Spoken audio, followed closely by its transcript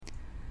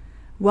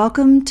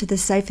Welcome to the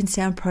Safe and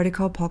Sound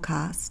Protocol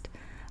podcast,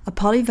 a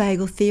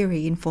polyvagal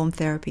theory-informed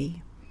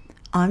therapy.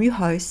 I'm your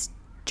host,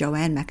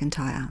 Joanne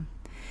McIntyre.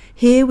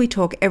 Here we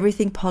talk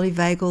everything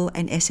polyvagal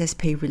and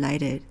SSP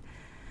related.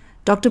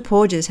 Dr.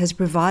 Porges has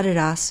provided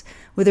us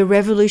with a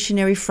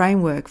revolutionary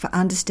framework for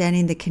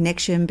understanding the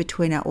connection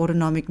between our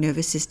autonomic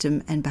nervous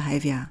system and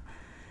behaviour.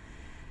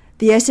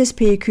 The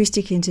SSP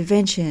acoustic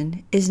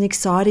intervention is an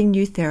exciting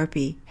new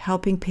therapy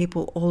helping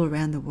people all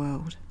around the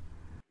world.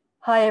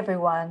 Hi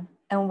everyone,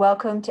 and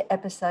welcome to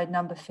episode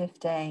number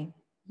 15.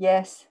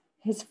 Yes,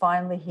 he's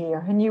finally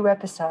here, a new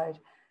episode.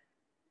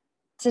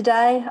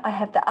 Today, I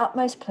have the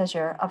utmost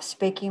pleasure of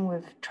speaking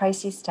with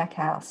Tracy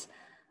Stackhouse,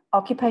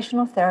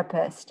 occupational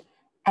therapist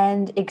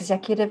and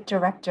executive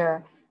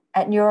director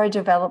at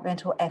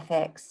Neurodevelopmental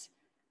FX,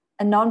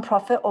 a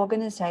non-profit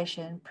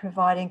organization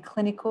providing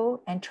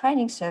clinical and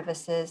training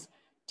services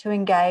to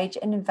engage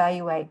and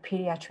evaluate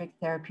pediatric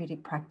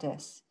therapeutic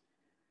practice.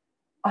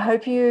 I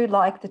hope you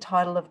like the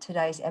title of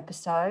today's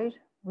episode,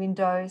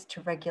 Windows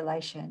to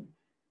Regulation,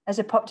 as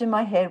it popped in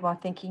my head while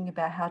thinking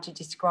about how to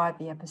describe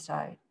the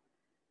episode.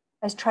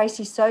 As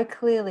Tracy so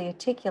clearly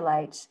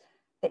articulates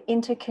the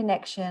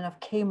interconnection of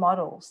key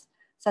models,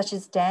 such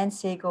as Dan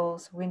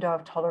Siegel's window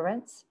of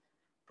tolerance,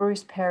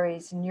 Bruce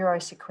Perry's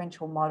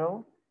neurosequential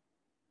model,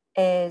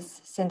 Ayer's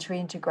sensory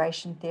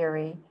integration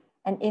theory,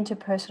 and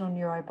interpersonal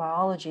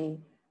neurobiology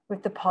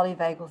with the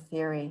polyvagal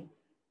theory.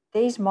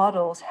 These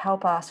models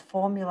help us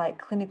formulate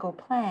clinical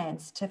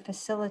plans to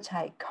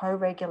facilitate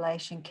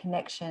co-regulation,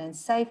 connection, and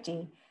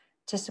safety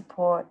to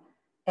support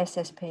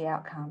SSP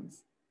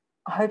outcomes.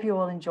 I hope you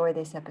all enjoy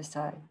this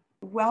episode.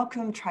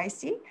 Welcome,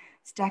 Tracy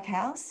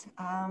Stackhouse.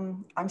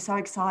 I'm so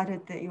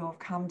excited that you have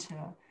come to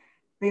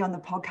be on the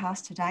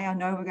podcast today. I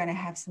know we're going to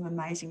have some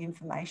amazing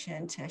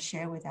information to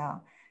share with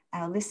our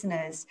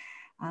listeners.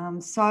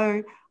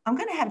 So I'm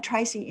going to have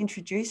Tracy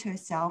introduce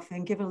herself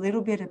and give a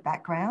little bit of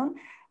background.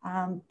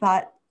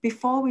 But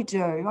before we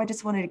do, I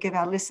just wanted to give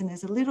our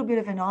listeners a little bit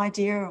of an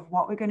idea of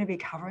what we're going to be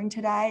covering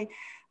today.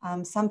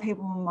 Some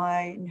people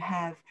might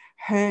have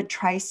heard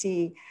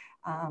Tracy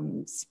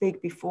speak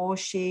before.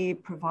 She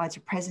provides a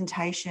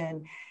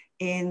presentation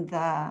in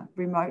the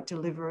remote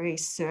delivery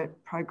CERT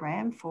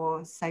program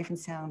for Safe and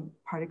Sound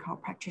Protocol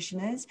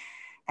practitioners.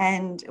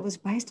 And it was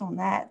based on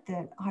that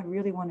I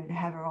really wanted to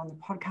have her on the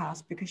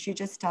podcast because she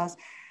just does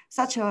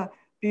such a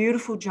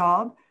beautiful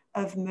job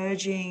of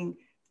merging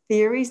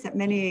theories that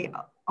many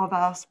of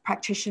us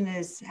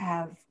practitioners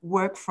have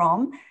worked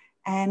from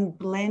and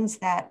blends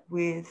that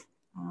with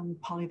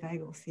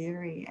polyvagal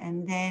theory,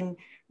 and then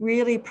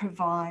really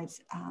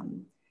provides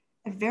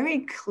a very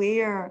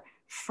clear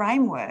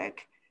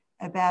framework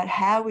about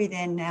how we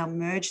then now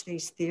merge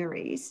these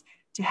theories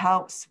to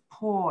help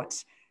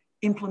support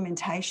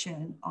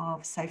implementation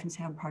of Safe and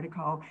Sound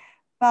Protocol.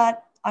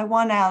 But I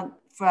want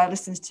for our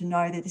listeners to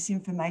know that this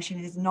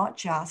information is not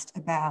just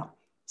about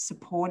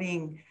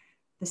supporting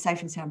the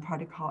Safe and Sound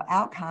Protocol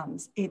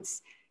outcomes.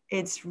 It's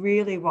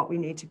really what we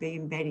need to be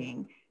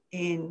embedding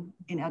in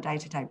our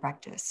day-to-day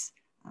practice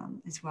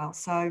as well.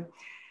 So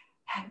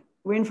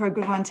we're in for a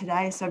good one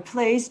today. So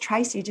please,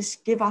 Tracy,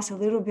 just give us a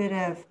little bit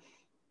of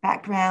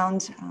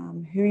background,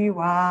 who you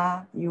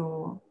are,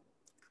 your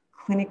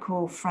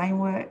clinical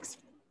frameworks.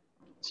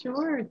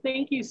 Sure.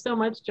 Thank you so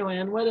much,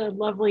 Joanne. What a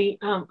lovely,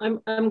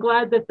 I'm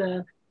glad that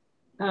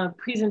the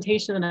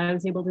presentation that I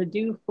was able to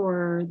do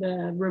for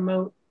the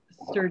remote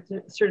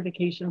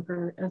certification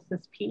for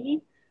SSP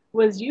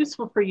was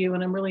useful for you.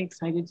 And I'm really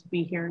excited to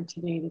be here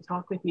today to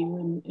talk with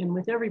you and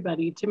with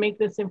everybody to make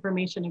this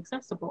information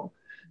accessible.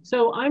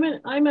 So I'm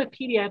a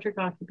pediatric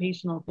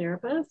occupational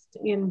therapist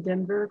in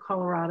Denver,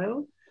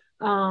 Colorado.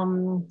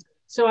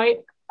 So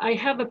I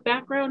have a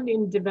background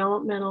in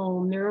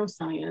developmental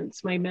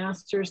neuroscience. My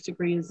master's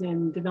degree is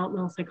in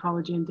developmental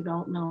psychology and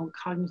developmental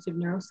cognitive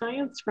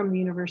neuroscience from the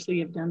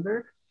University of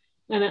Denver.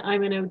 And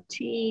I'm an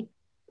OT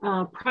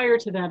prior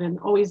to that, and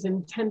always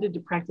intended to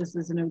practice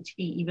as an OT,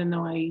 even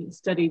though I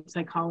studied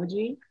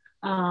psychology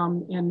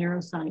and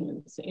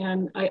neuroscience.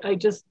 And I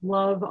just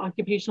love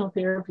occupational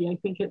therapy. I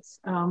think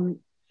it's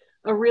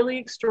a really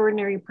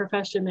extraordinary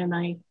profession.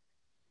 And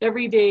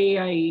every day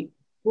I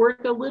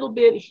work a little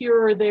bit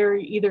here or there,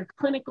 either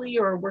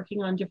clinically or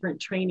working on different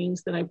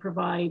trainings that I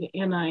provide.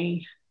 And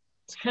I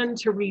tend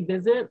to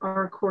revisit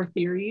our core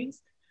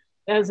theories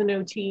as an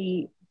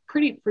OT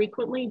pretty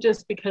frequently,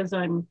 just because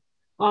I'm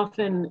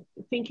often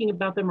thinking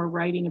about them or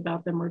writing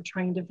about them or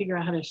trying to figure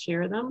out how to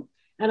share them.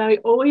 And I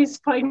always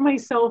find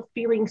myself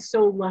feeling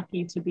so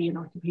lucky to be an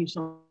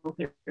occupational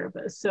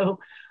therapist. So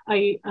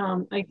I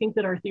think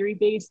that our theory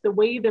base, the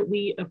way that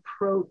we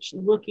approach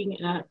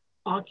looking at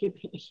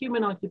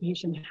human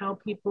occupation, how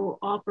people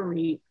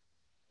operate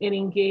and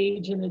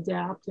engage and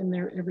adapt in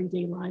their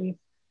everyday life,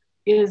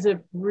 is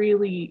a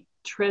really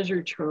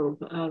treasure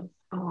trove of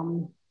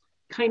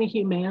kind of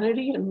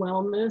humanity and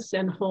wellness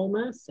and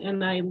wholeness.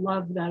 And I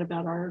love that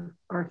about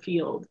our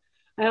field.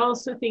 I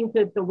also think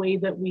that the way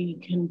that we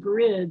can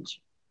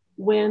bridge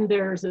when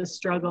there's a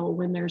struggle,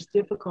 when there's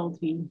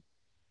difficulty,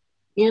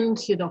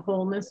 into the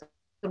wholeness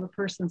of a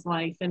person's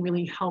life and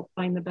really help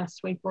find the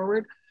best way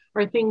forward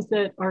are things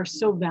that are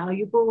so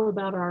valuable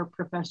about our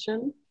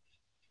profession.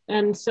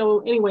 And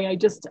so anyway,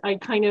 I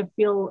kind of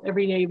feel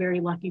every day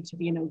very lucky to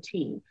be an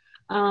OT.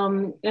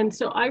 And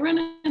so I run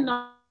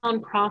a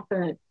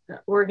nonprofit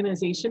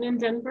organization in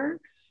Denver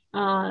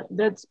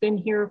that's been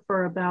here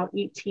for about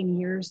 18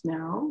 years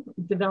now,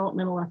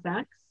 Developmental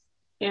Effects.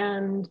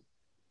 And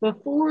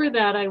before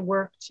that, I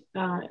worked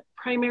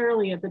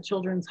primarily at the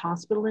Children's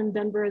Hospital in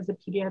Denver as a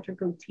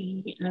pediatric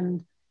OT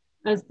and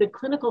as the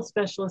clinical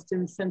specialist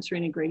in sensory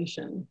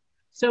integration.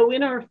 So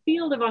in our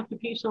field of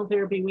occupational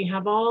therapy, we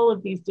have all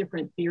of these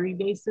different theory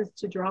bases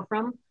to draw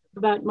from,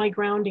 but my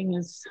grounding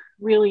is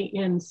really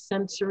in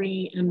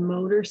sensory and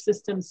motor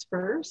systems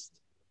first.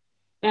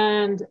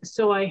 And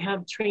so I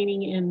have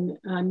training in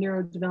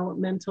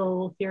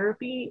neurodevelopmental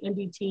therapy,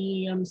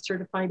 NDT. I'm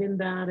certified in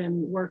that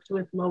and worked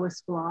with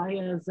Lois Fly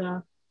as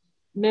a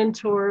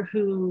mentor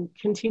who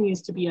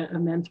continues to be a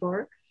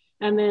mentor.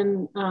 And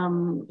then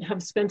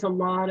have spent a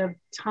lot of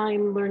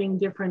time learning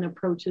different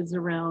approaches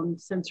around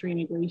sensory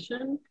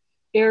integration.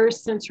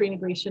 AIRS sensory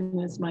integration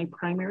is my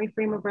primary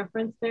frame of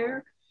reference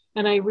there.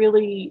 And I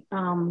really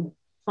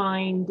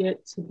find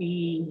it to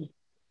be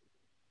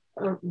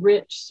a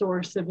rich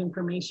source of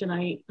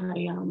information.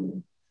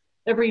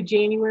 Every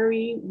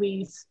January,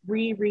 we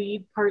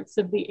reread parts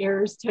of the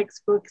AIRS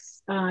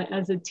textbooks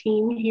as a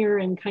team here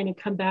and kind of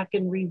come back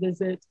and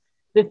revisit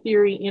the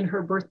theory in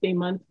her birthday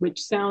month,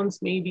 which sounds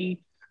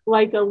maybe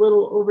like a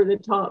little over the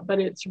top, but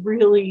it's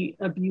really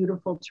a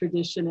beautiful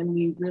tradition and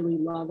we really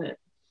love it.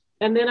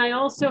 And then I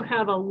also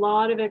have a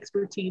lot of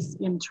expertise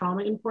in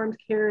trauma-informed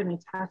care and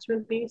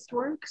attachment-based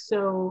work.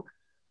 So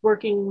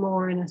working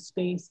more in a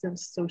space of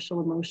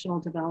social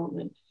emotional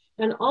development.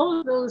 And all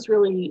of those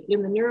really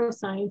in the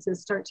neurosciences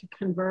start to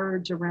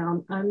converge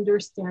around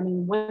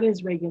understanding what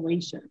is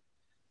regulation.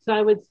 So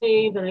I would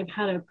say that I've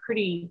had a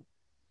pretty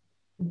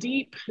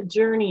deep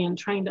journey in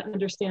trying to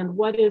understand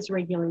what is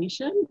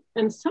regulation.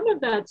 And some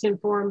of that's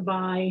informed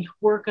by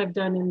work I've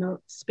done in the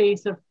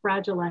space of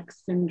Fragile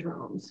X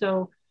syndrome.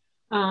 So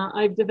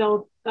I've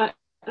developed,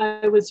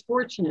 I was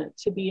fortunate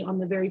to be on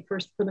the very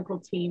first clinical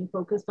team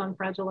focused on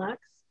Fragile X,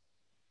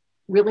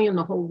 really in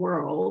the whole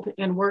world,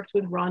 and worked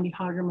with Rondi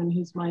Hagerman,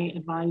 who's my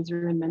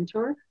advisor and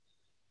mentor.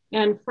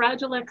 And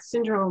Fragile X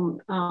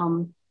syndrome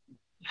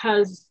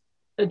has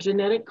a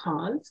genetic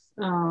cause,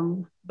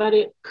 but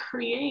it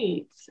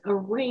creates a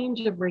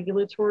range of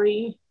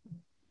regulatory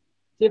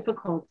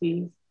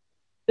difficulties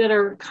that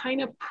are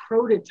kind of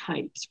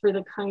prototypes for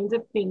the kinds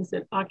of things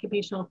that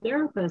occupational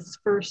therapists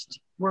first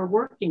were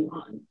working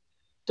on.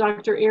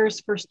 Dr.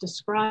 Ayers first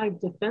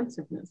described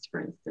defensiveness,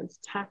 for instance,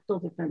 tactile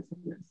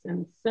defensiveness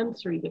and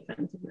sensory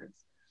defensiveness.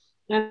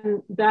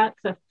 And that's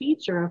a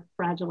feature of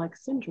Fragile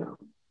X syndrome.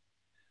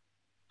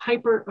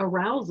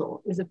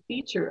 Hyperarousal is a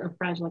feature of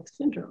Fragile X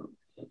syndrome.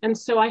 And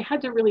so I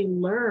had to really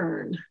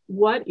learn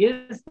what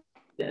is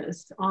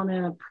this on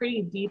a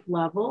pretty deep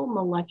level,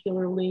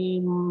 molecularly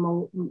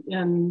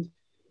and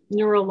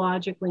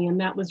neurologically.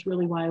 And that was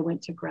really why I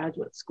went to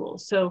graduate school.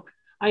 So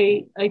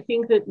I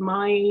think that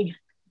my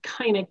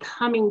kind of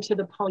coming to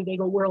the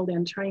polyvagal world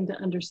and trying to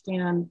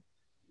understand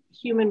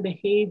human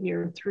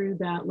behavior through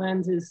that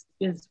lens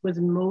was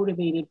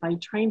motivated by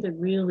trying to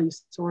really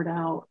sort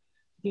out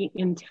the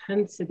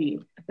intensity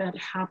that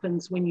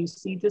happens when you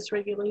see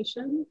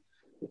dysregulation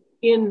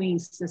in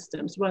these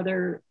systems,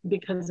 whether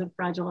because of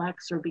Fragile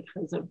X or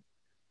because of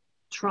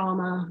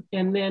trauma.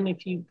 And then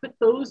if you put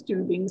those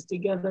two things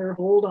together,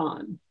 hold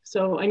on.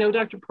 So I know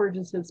Dr.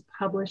 Porges has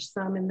published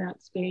some in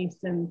that space,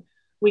 and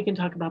we can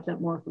talk about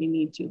that more if we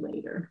need to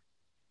later.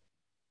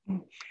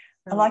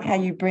 I like how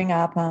you bring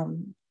up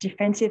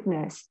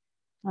defensiveness.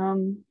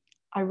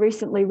 I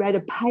recently read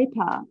a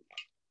paper,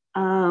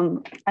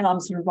 and I'm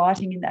sort of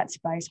writing in that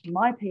space for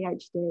my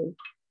PhD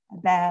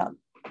about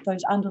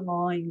those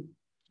underlying,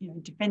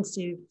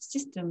 defensive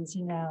systems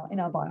in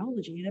our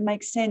biology, and it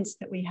makes sense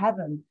that we have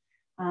them.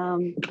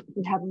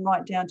 We have them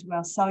right down to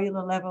our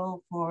cellular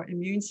level for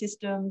immune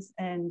systems,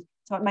 and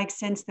so it makes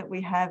sense that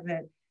we have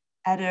it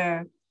at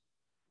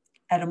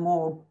a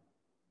more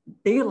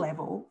bigger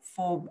level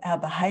for our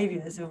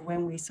behaviours of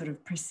when we sort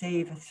of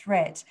perceive a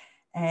threat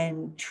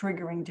and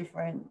triggering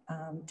different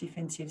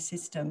defensive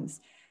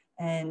systems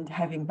and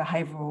having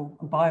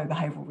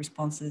biobehavioural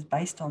responses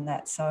based on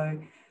that.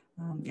 So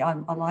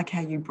I like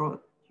how you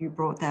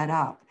brought that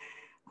up.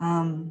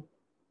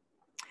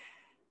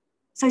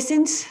 So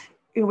since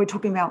we're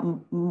talking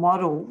about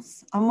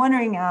models, I'm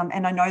wondering,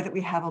 and I know that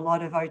we have a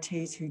lot of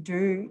OTs who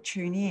do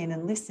tune in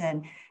and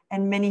listen,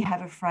 and many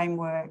have a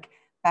framework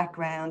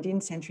background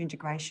in sensory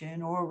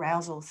integration or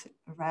arousal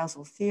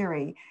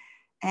theory,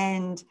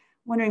 and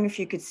wondering if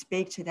you could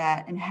speak to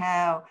that and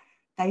how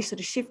they sort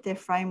of shift their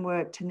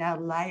framework to now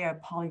layer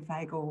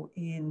polyvagal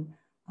in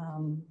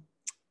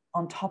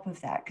on top of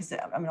that, because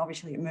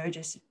obviously it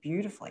merges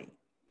beautifully.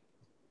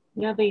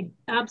 Yeah, they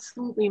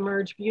absolutely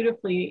merge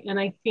beautifully. And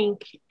I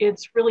think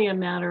it's really a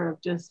matter of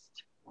just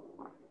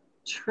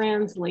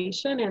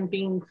translation and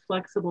being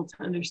flexible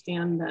to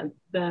understand that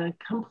the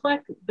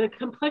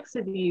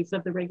complexities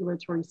of the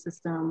regulatory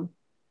system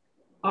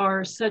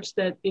are such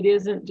that it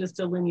isn't just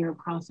a linear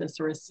process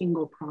or a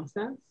single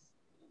process.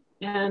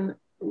 And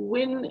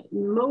when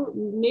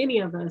many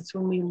of us,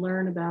 when we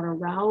learn about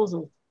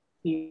arousal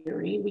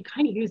theory, we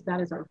kind of use that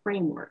as our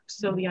framework.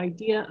 So the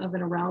idea of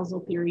an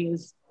arousal theory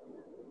is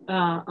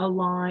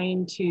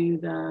aligned to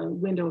the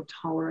window of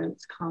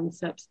tolerance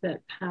concepts that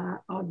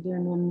Pat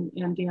Ogden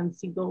and Dan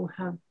Siegel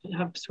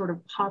have sort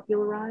of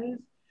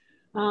popularized.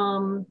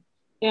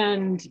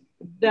 And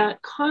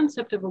that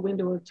concept of a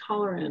window of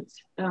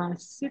tolerance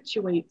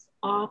situates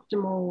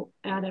optimal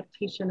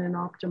adaptation and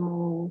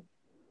optimal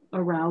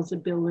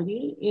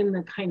arousability in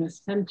the kind of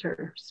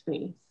center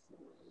space.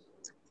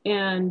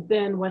 And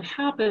then what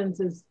happens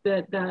is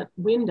that that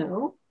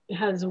window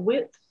has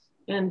width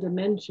and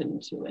dimension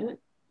to it,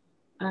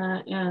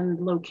 and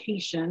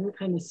location,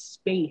 kind of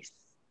space.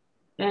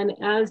 And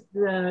as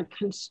the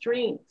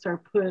constraints are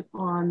put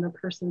on the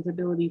person's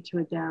ability to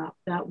adapt,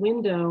 that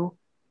window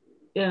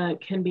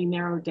can be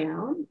narrowed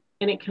down,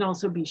 and it can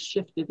also be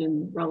shifted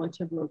in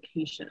relative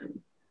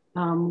location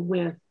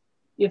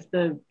if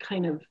the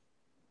kind of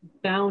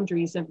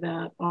boundaries of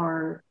that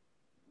are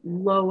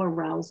low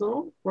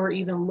arousal or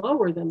even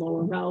lower than low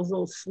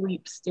arousal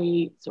sleep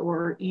states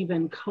or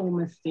even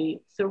coma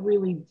states, so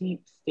really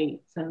deep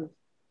states of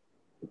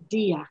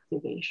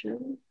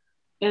deactivation.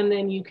 And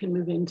then you can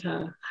move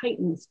into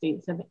heightened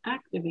states of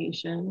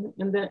activation.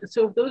 And that,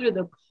 so if those are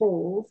the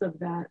poles of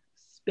that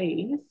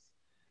space,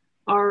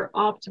 our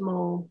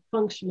optimal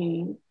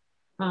functioning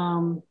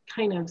kind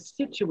of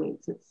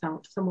situates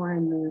itself somewhere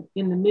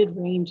in the mid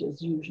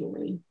ranges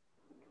usually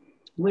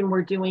when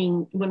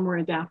we're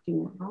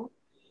adapting well.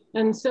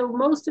 And so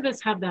most of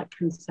us have that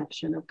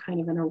conception of kind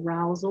of an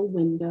arousal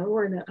window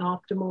or an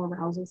optimal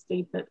arousal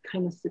state that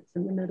kind of sits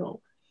in the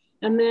middle.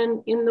 And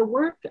then in the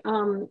work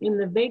in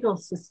the vagal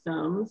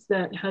systems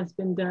that has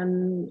been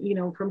done, you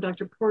know, from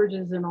Dr.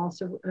 Porges, and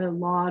also a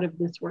lot of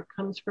this work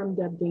comes from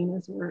Deb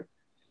Dana's work.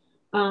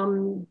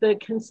 The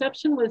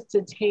conception was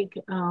to take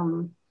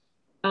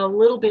a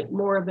little bit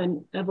more of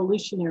an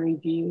evolutionary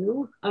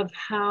view of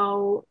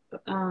how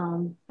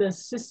the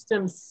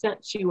system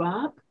sets you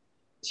up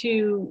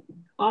to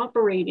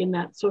operate in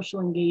that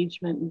social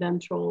engagement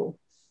ventral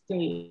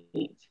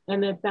state.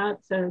 And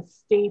that's a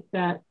state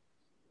that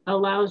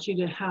allows you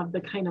to have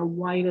the kind of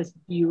widest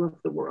view of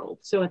the world.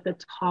 So at the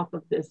top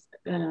of this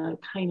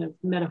kind of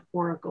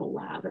metaphorical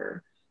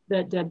ladder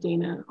that Deb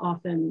Dana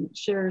often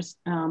shares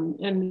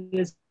and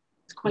is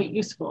quite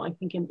useful, I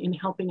think, in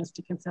helping us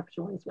to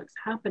conceptualize what's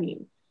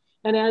happening.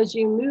 And as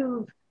you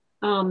move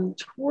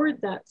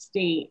toward that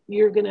state,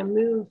 you're going to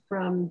move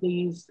from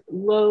these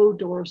low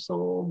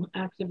dorsal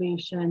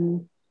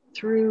activation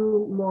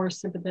through more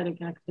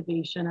sympathetic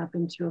activation up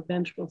into a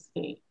ventral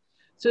state.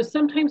 So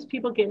sometimes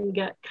people can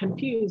get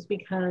confused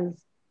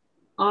because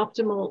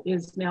optimal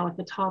is now at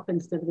the top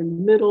instead of in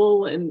the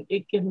middle, and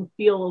it can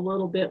feel a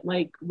little bit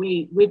like,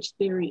 wait, which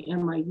theory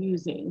am I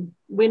using?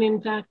 When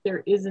in fact,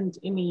 there isn't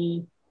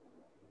any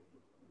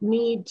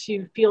need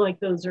to feel like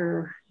those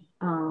are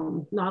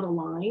not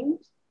aligned.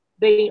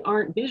 They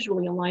aren't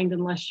visually aligned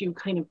unless you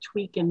kind of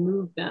tweak and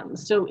move them.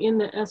 So in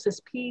the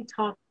SSP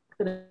talk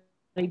that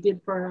I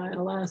did for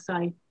ILS,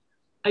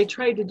 I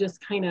tried to just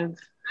kind of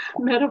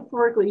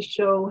metaphorically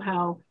show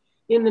how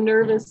in the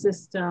nervous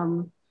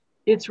system,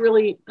 it's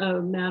really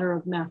a matter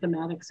of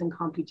mathematics and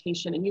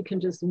computation, and you can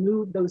just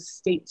move those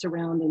states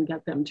around and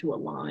get them to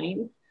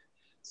align.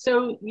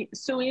 So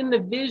in the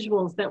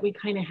visuals that we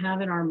kind of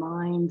have in our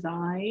mind's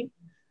eye,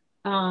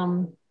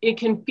 it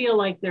can feel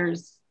like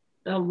there's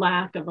a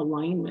lack of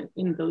alignment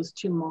in those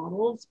two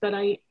models. But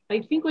I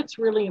think what's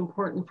really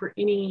important for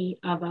any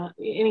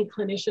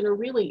clinician, or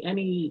really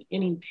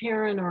any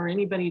parent or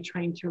anybody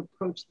trying to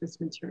approach this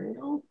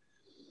material,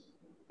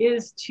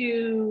 is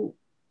to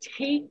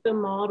take the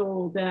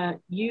model that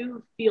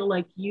you feel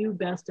like you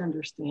best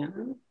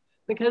understand.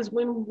 Because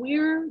when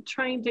we're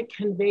trying to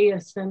convey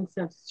a sense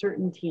of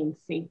certainty and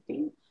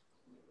safety,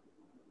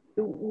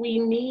 we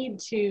need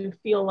to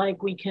feel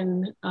like we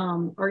can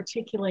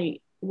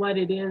articulate what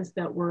it is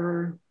that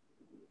we're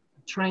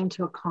trying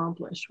to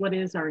accomplish, what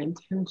is our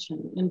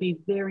intention, and be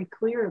very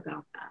clear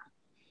about that.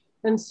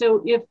 And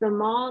so if the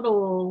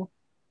model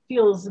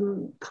feels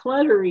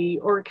cluttery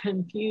or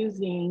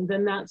confusing,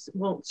 then that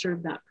won't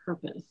serve that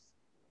purpose.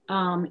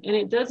 And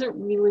it doesn't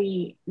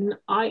really,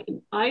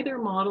 either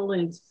model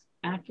is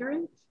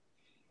accurate,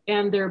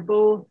 and they're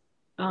both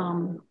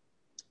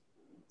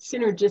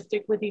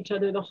synergistic with each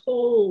other. The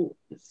whole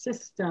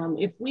system,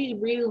 if we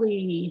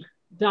really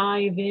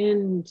dive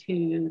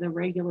into the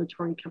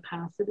regulatory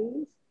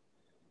capacities,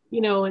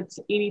 you know, it's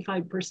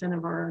 85%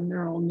 of our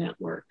neural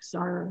networks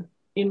are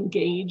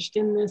engaged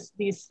in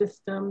these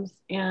systems,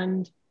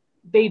 and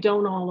they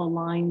don't all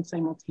align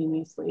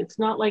simultaneously. It's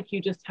not like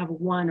you just have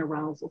one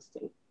arousal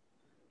state.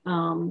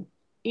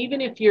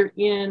 Even if you're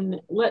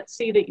let's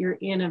say that you're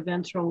in a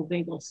ventral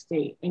vagal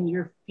state and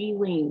you're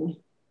feeling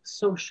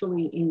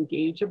socially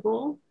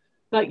engageable,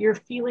 but you're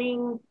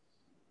feeling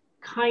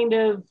kind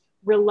of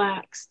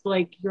relaxed,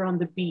 like you're on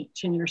the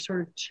beach and you're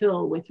sort of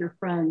chill with your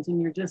friends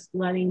and you're just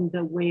letting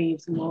the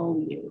waves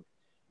lull you,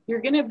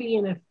 you're going to be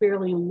in a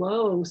fairly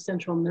low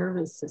central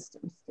nervous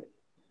system state.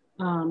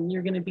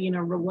 You're going to be in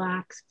a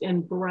relaxed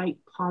and bright,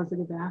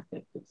 positive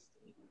affective state.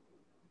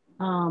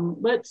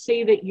 Let's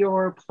say that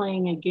you're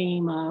playing a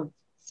game of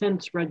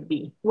sense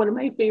rugby, one of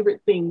my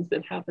favorite things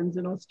that happens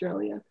in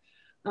Australia.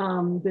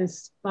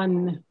 This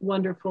fun,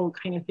 wonderful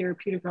kind of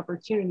therapeutic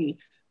opportunity.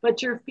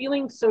 But you're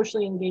feeling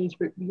socially engaged,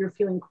 but you're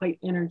feeling quite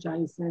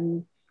energized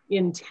and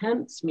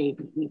intense,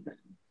 maybe even.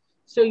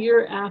 So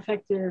your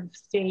affective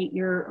state,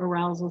 your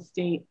arousal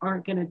state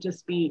aren't going to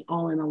just be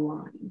all in a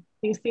line.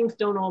 These things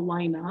don't all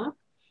line up.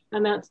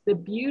 And that's the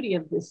beauty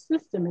of this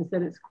system, is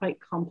that it's quite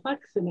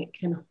complex and it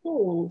can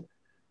hold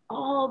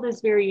all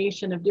this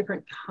variation of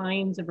different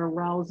kinds of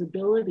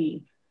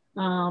arousability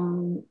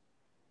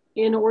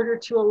in order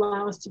to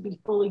allow us to be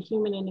fully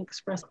human and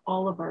express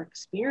all of our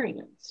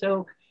experience.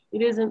 So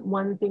it isn't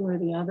one thing or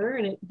the other,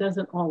 and it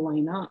doesn't all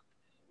line up.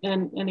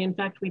 And in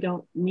fact, we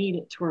don't need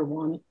it to or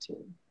want it to.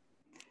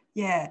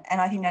 Yeah,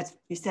 and I think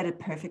you said it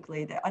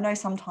perfectly. That I know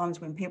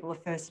sometimes when people are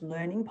first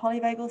learning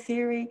polyvagal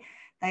theory,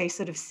 they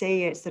sort of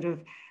see it sort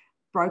of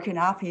broken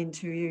up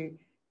into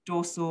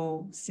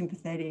dorsal,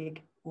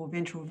 sympathetic, or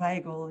ventral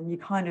vagal, and you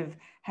kind of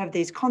have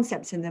these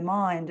concepts in their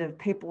mind of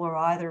people are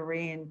either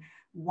in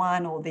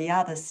one or the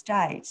other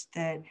state.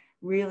 That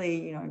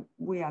really, you know,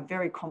 we are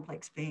very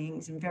complex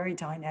beings and very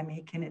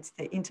dynamic, and it's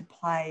the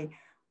interplay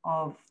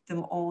of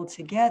them all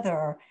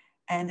together,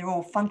 and they're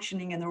all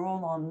functioning and they're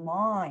all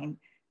online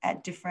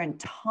at different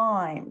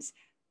times,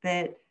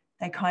 that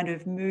they kind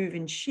of move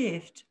and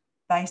shift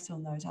based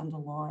on those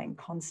underlying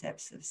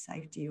concepts of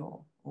safety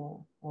or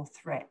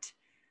threat.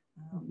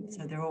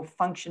 So they're all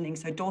functioning.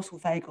 So dorsal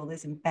vagal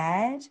isn't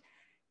bad.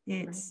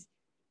 It's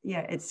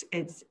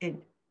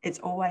it's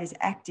always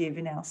active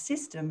in our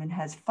system and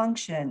has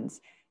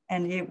functions,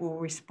 and it will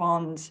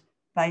respond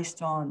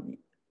based on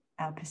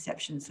our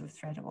perceptions of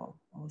threat or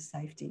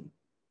safety.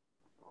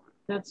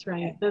 That's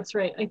right. That's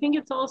right. I think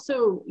it's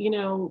also, you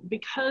know,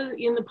 because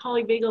in the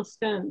polyvagal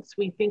sense,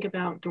 we think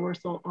about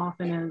dorsal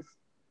often as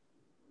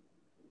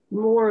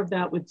more of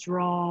that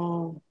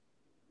withdrawal,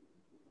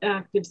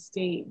 active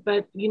state.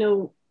 But, you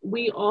know,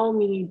 we all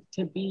need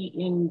to be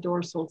in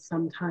dorsal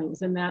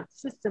sometimes, and that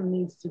system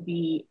needs to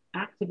be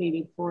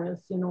activated for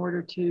us in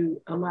order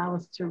to allow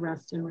us to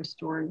rest and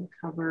restore and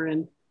recover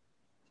and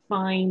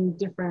find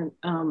different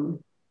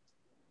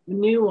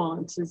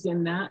nuances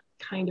in that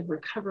kind of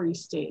recovery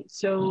state.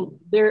 So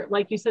there,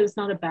 like you said, it's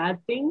not a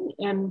bad thing.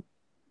 And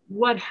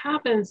what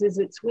happens is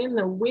it's when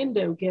the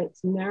window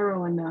gets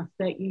narrow enough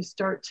that you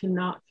start to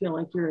not feel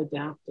like you're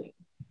adapting.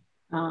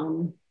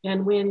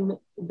 And when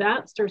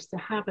that starts to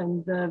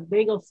happen, the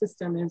vagal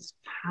system is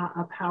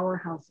a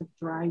powerhouse of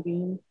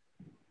driving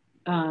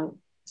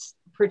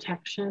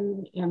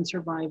protection and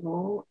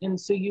survival. And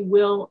so you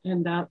will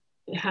end up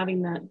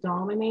having that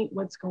dominate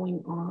what's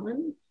going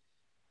on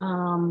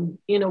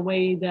in a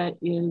way that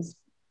is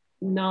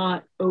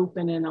not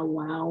open and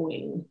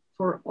allowing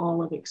for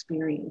all of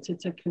experience.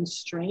 It's a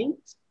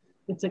constraint.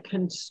 It's a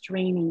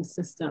constraining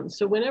system.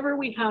 So whenever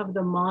we have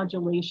the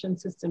modulation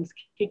systems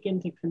kick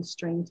into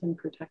constraint and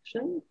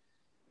protection,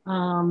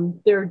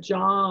 their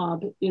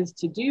job is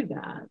to do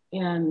that.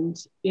 And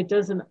it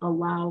doesn't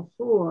allow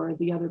for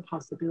the other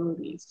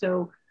possibilities.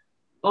 So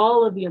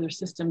all of the other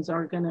systems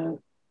are going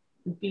to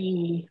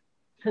be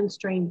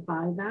constrained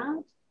by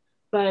that,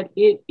 but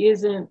it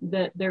isn't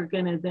that they're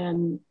going to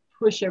then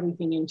push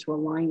everything into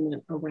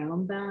alignment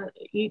around that.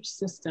 Each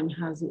system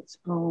has its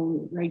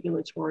own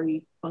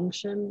regulatory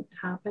function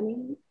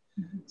happening.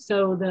 Mm-hmm.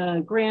 So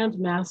the grand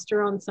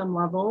master on some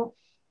level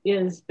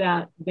is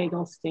that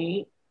vagal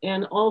state.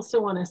 And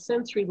also on a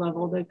sensory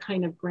level, the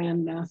kind of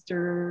grand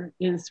master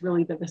is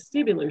really the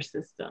vestibular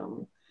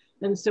system.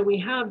 And so we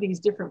have these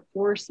different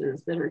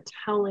forces that are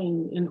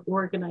telling and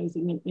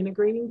organizing and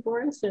integrating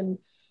for us. And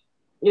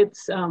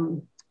it's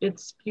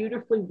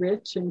beautifully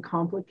rich and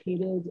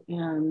complicated,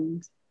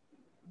 and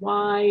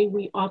why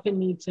we often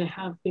need to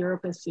have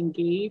therapists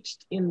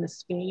engaged in the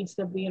space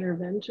of the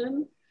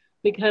intervention,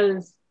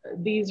 because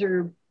these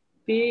are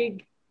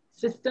big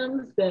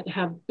systems that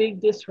have big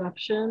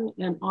disruption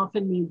and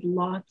often need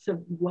lots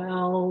of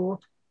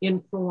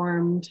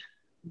well-informed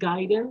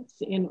guidance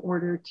in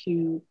order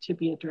to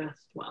be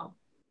addressed well.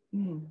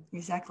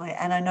 Exactly.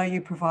 And I know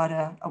you provide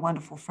a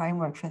wonderful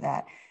framework for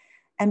that.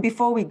 And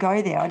before we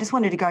go there, I just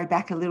wanted to go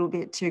back a little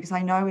bit too, because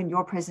I know in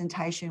your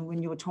presentation,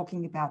 when you were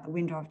talking about the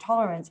window of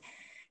tolerance,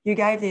 you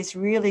gave this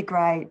really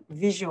great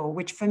visual,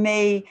 which for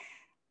me,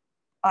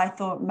 I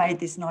thought made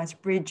this nice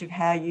bridge of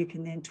how you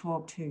can then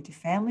talk to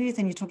families.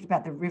 And you talked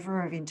about the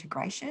river of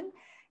integration.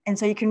 And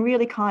so you can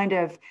really kind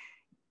of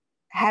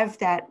have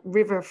that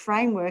river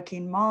framework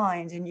in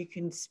mind, and you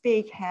can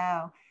speak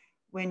how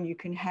when you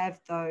can have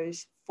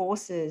those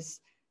forces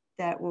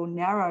that will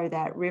narrow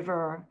that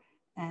river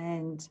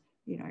and,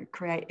 you know,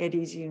 create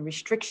eddies and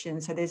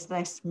restrictions. So there's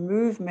less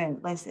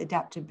movement, less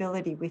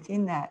adaptability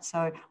within that.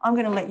 So I'm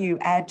going to let you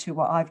add to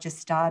what I've just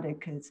started,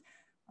 because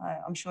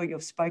I'm sure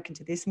you've spoken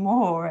to this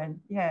more,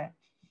 and yeah.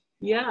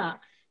 Yeah.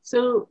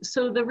 So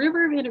the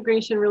river of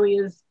integration really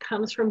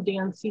comes from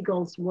Dan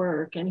Siegel's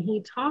work, and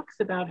he talks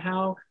about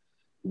how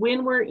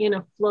when we're in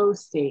a flow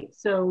state.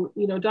 So,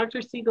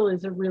 Dr. Siegel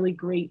is a really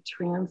great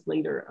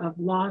translator of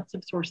lots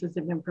of sources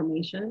of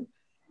information.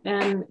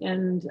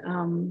 And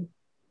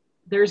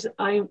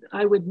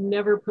I would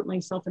never put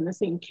myself in the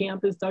same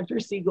camp as Dr.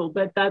 Siegel,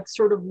 but that's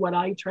sort of what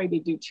I try to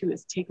do too,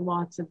 is take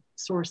lots of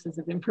sources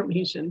of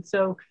information.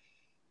 So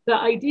the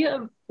idea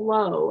of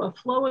a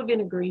flow of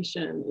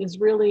integration is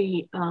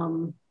really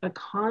a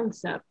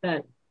concept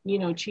that,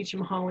 Cheech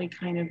and Hawley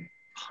kind of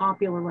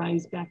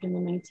popularized back in the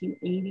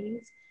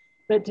 1980s.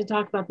 But to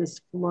talk about this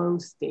flow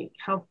state,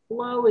 how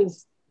flow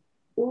is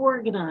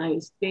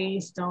organized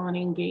based on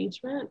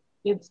engagement,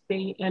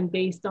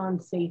 based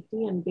on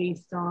safety, and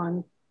based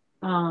on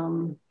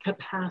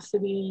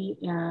capacity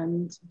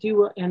and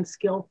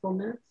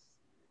skillfulness.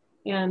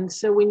 And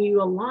so when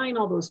you align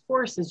all those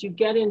forces, you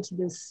get into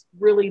this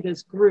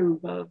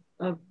groove of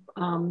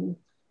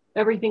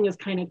everything is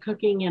kind of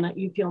cooking, and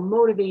you feel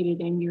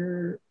motivated, and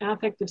your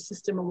affective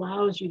system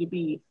allows you to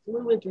be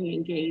fluidly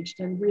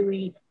engaged and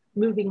really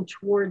moving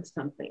towards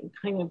something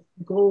kind of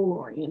goal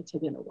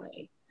oriented in a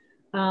way.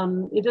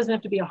 It doesn't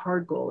have to be a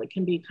hard goal. It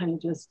can be kind of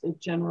just a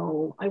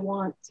general, I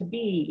want to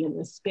be in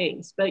this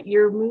space, but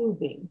you're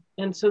moving.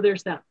 And so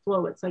there's that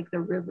flow. It's like the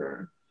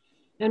river.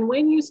 And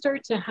when you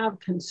start to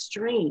have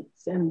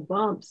constraints and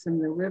bumps in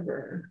the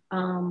river,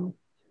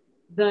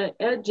 the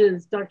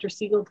edges, Dr.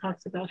 Siegel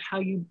talks about how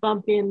you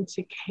bump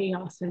into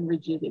chaos and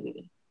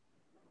rigidity.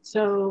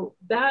 So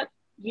that,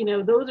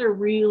 those are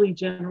really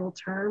general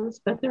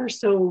terms, but they're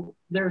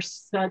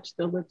such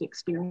the lived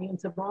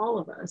experience of all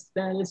of us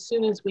that as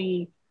soon as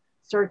we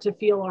start to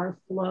feel our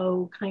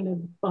flow kind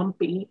of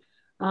bumpy,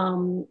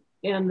 and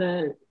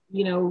the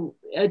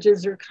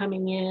edges are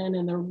coming in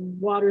and the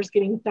water's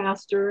getting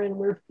faster and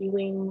we're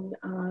feeling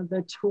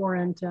the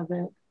torrent of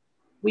it,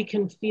 we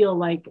can feel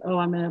like, oh,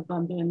 I'm going to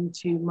bump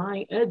into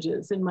my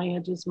edges, and my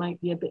edges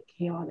might be a bit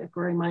chaotic,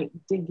 or I might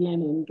dig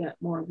in and get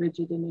more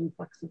rigid and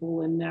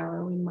inflexible and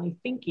narrow in my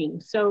thinking.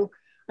 So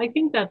I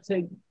think that's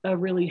a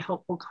really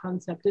helpful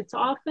concept. It's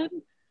often,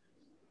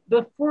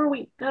 before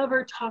we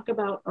ever talk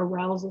about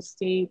arousal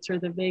states or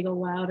the vagal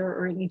ladder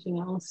or anything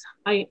else,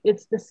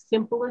 it's the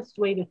simplest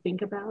way to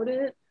think about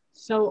it.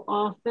 So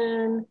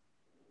often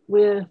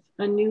with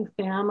a new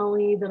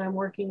family that I'm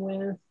working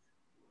with,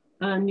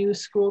 a new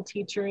school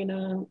teacher in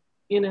a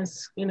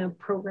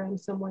program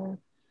somewhere,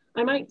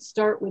 I might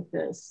start with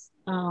this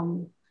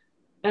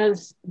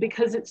because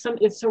it's so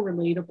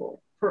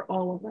relatable for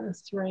all of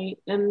us, right?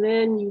 And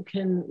then you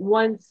can,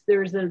 once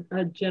there's a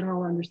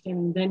general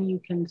understanding, then you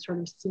can sort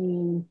of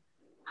see,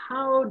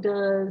 how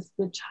does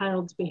the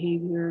child's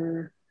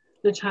behavior,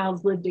 the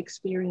child's lived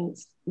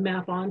experience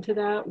map onto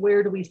that?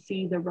 Where do we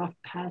see the rough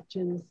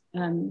patches,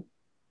 and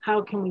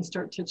how can we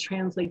start to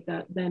translate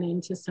that then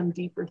into some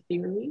deeper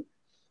theory?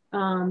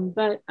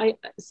 But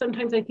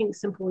sometimes I think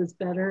simple is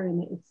better,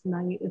 and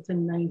it's a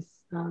nice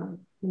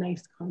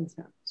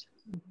concept.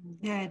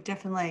 Yeah,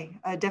 definitely.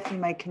 It definitely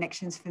made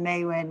connections for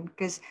me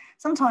because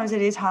sometimes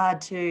it is hard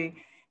to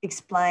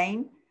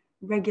explain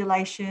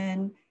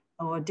regulation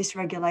or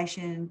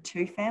dysregulation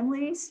to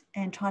families,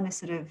 and trying to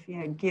sort of,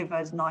 give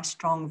a nice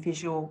strong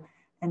visual,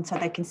 and so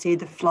they can see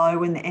the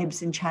flow and the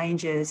ebbs and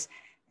changes,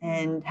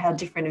 and how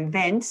different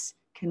events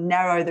can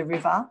narrow the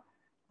river,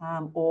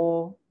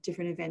 or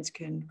different events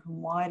can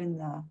widen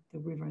the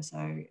river,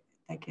 so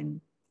they can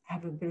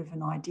have a bit of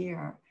an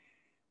idea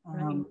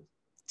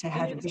to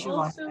how to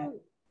visualize that.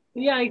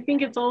 Yeah, I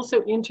think it's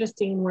also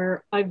interesting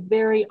where I've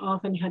very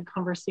often had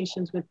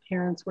conversations with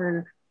parents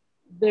where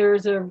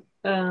there's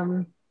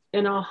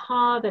an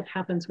aha that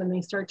happens when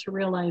they start to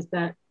realize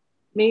that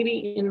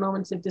maybe in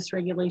moments of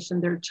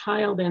dysregulation, their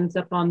child ends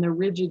up on the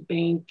rigid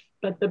bank,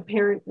 but the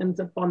parent ends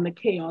up on the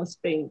chaos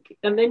bank.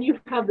 And then you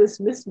have this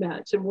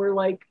mismatch, and we're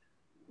like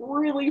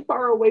really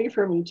far away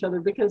from each other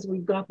because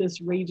we've got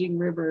this raging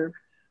river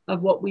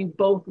of what we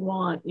both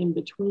want in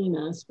between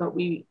us, but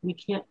we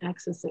can't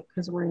access it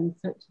because we're in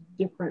such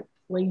different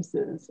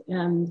places.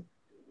 And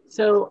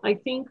so I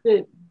think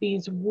that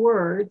these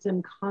words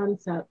and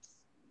concepts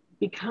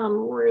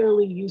become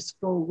really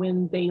useful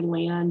when they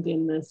land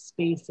in the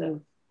space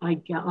of, I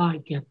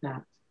get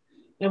that.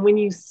 And when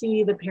you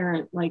see the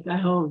parent like,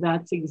 oh,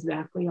 that's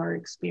exactly our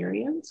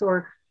experience,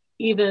 or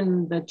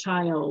even the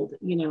child,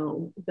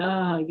 yeah,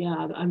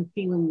 I'm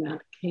feeling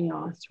that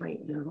chaos right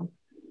now.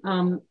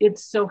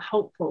 It's so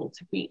helpful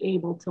to be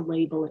able to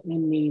label it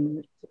and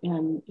name it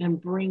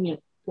and bring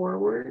it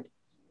forward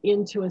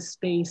into a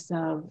space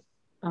of,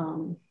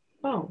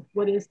 oh,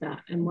 what is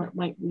that? And what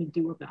might we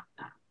do about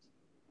that?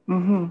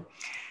 Mm-hmm.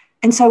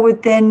 And so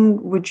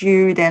would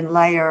you then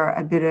layer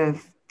a bit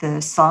of the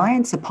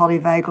science, the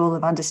polyvagal,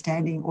 of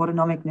understanding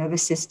autonomic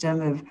nervous system,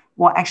 of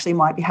what actually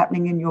might be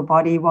happening in your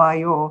body while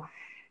you're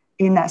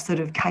in that sort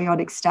of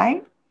chaotic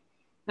state?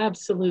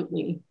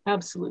 Absolutely.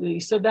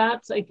 So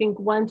that's, I think,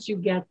 once you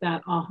get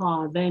that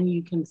aha, then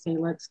you can say,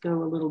 let's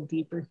go a little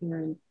deeper here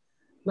and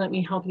let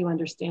me help you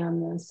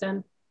understand this.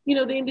 And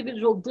the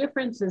individual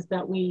differences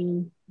that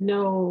we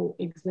know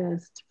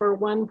exist. For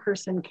one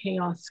person,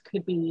 chaos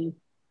could be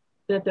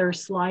that they're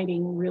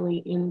sliding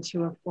really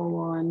into a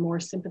full-on, more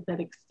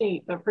sympathetic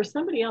state. But for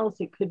somebody else,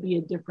 it could be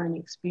a different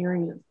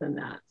experience than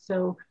that.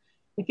 So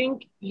I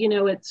think,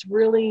 it's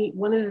really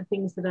one of the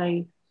things that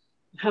I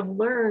have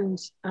learned.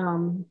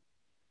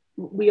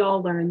 We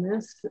all learn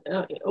this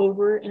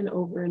over and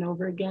over and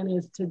over again,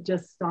 is to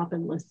just stop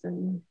and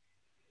listen.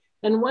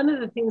 And one of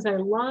the things I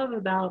love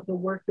about the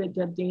work that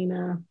Deb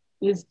Dana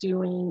is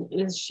doing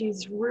is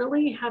she's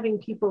really having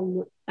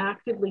people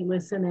actively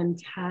listen and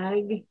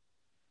tag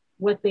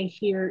what they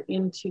hear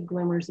into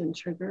glimmers and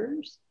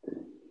triggers.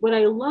 What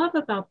I love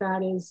about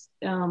that is,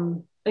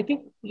 I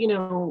think,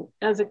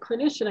 as a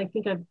clinician, I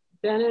think I've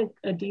been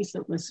a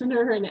decent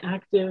listener, an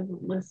active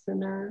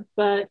listener,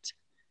 but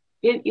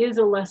it is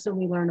a lesson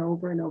we learn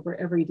over and over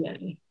every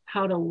day,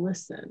 how to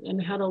listen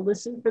and how to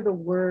listen for the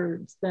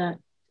words that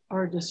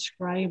are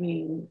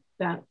describing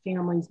that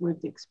family's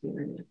lived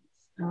experience,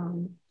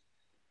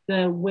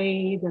 the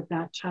way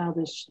that child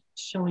is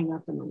showing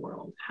up in the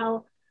world.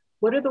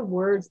 What are the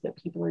words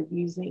that people are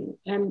using?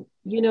 And,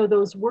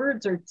 those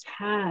words are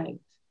tagged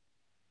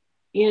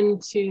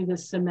into the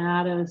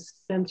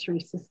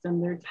somatosensory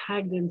system. They're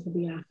tagged into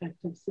the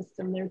affective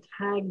system. They're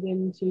tagged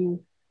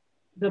into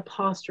the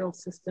postural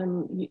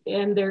system.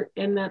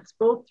 And that's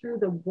both through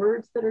the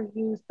words that are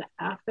used, the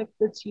affect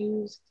that's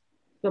used,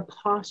 the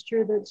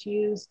posture that's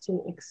used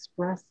to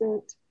express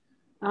it.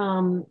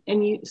 You're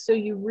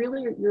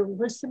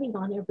listening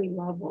on every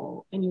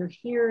level, and you're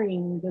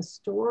hearing the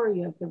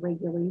story of the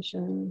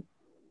regulation.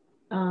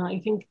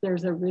 I think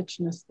there's a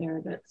richness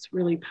there that's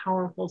really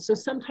powerful. So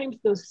sometimes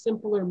those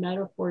simpler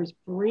metaphors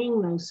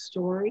bring those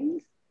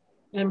stories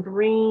and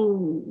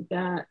bring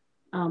that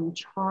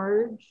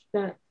charge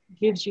that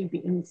gives you the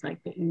insight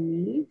that you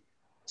need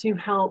to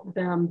help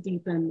them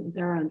deepen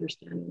their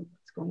understanding of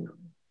what's going on.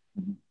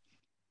 Mm-hmm.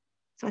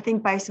 So I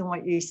think based on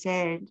what you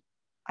said,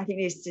 I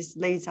think this just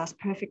leads us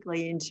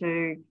perfectly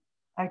into,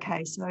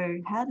 okay, so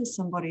how does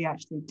somebody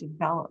actually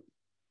develop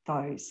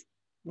those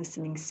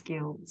listening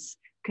skills?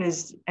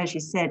 Because as you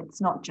said,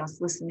 it's not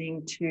just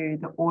listening to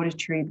the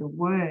auditory, the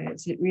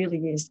words, it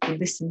really is the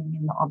listening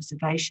and the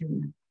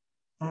observation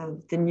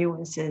of the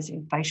nuances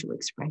in facial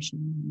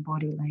expression and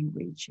body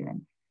language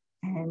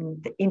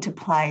and the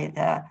interplay,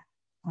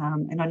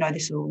 and I know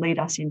this will lead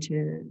us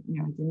into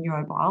the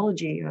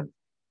neurobiology of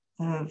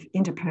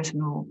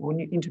interpersonal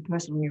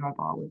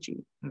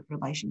neurobiology of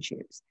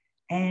relationships.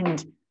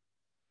 And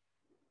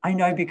I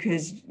know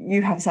because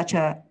you have such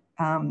a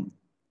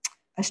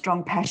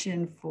strong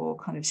passion for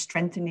kind of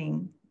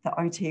strengthening the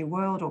OT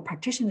world or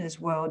practitioners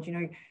world,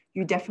 you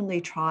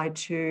definitely try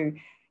to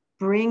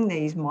bring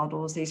these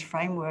models, these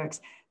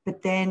frameworks,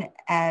 but then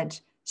add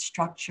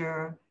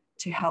structure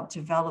to help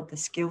develop the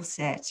skill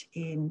set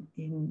in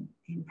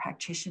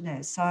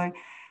practitioners. So,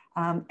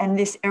 and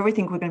this,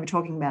 everything we're going to be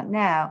talking about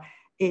now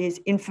is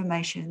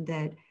information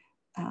that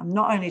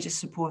not only just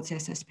supports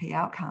SSP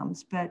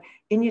outcomes, but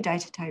in your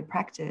day-to-day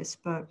practice,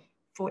 but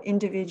for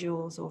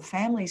individuals or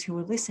families who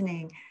are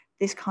listening,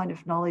 this kind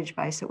of knowledge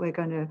base that we're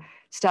going to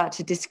start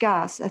to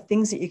discuss are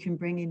things that you can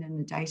bring in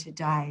the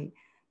day-to-day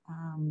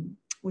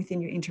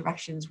within your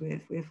interactions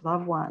with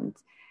loved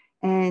ones.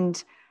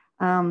 And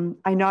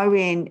I know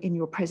in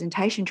your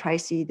presentation,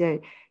 Tracy,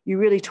 that you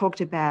really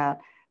talked about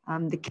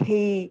the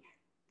key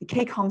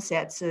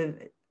concepts of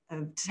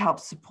to help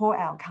support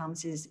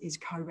outcomes is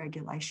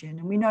co-regulation.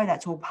 And we know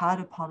that's all part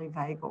of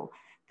polyvagal,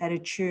 that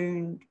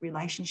attuned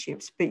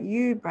relationships, but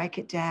you break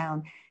it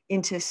down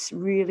into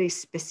really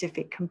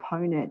specific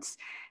components.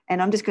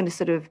 And I'm just going to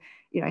sort of,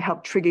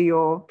 help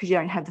trigger because you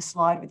don't have the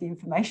slide with the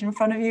information in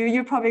front of you.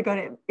 You've probably got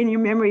it in your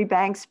memory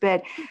banks,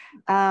 but,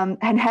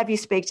 and have you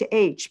speak to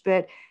each.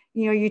 But,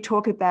 you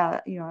talk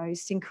about,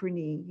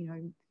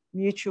 synchrony,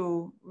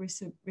 mutual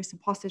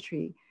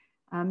reciprocity,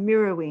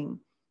 mirroring,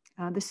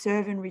 the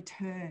serve and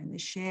return, the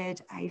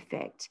shared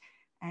affect,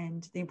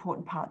 and the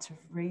important parts of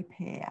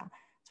repair.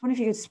 So I wonder if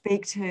you could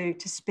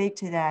speak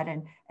to that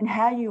and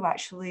how you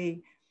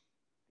actually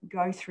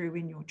go through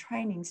in your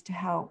trainings to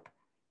help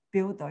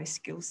build those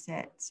skill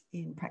sets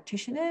in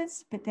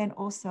practitioners, but then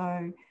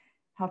also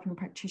helping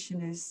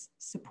practitioners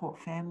support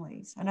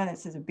families. I know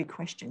that's a big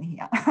question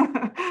here.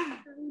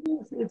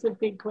 It's a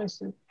big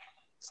question.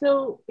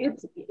 So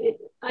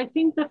I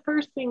think the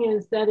first thing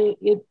is that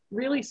it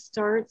really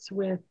starts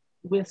with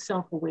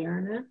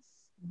self-awareness,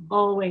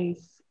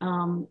 always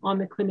on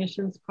the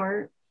clinician's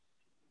part.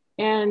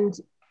 And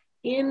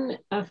in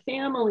a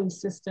family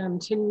system,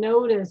 to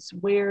notice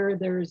where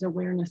there's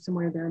awareness and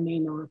where there may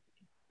not be.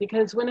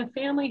 Because when a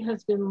family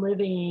has been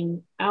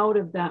living out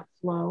of that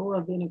flow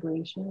of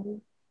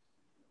integration,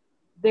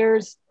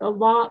 there's a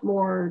lot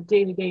more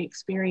day-to-day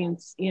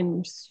experience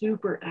in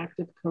super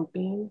active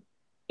coping,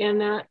 and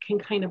that can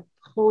kind of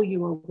pull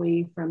you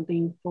away from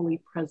being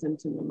fully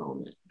present in the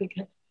moment.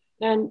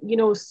 And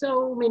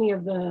so many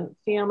of the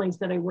families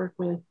that I work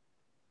with,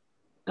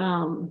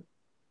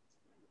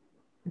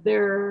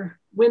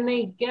 when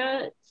they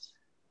get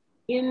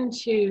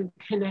into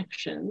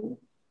connection,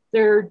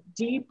 they're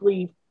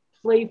deeply,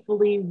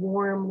 playfully,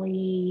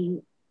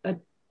 warmly,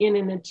 in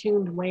an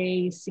attuned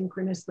way,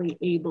 synchronously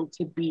able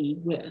to be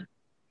with.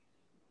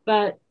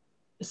 But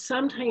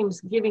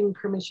sometimes giving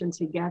permission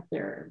to get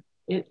there,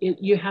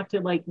 you have to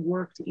like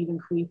work to even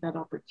create that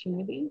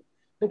opportunity,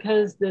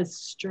 because the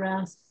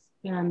stress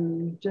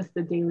and just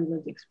the daily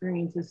lived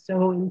experience is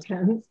so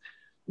intense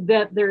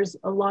that there's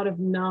a lot of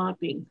not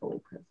being fully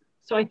present.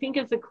 So I think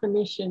as a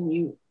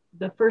clinician,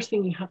 the first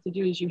thing you have to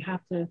do is you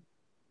have to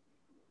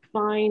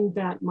find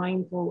that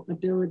mindful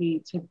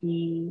ability to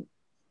be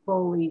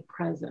fully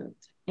present.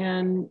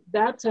 And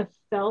that's a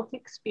felt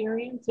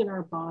experience in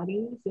our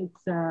bodies.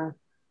 It's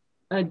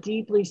a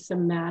deeply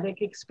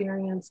somatic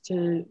experience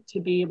to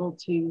be able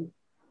to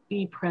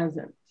be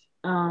present.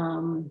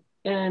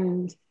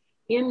 And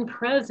in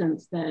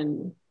presence,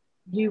 then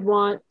you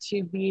want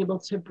to be able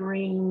to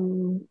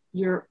bring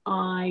your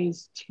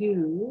eyes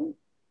to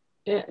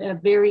a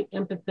very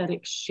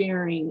empathetic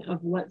sharing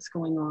of what's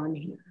going on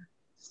here.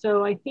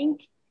 So I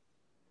think,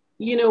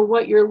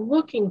 what you're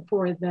looking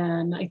for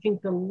then, I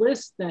think the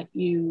list that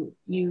you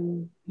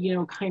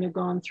kind of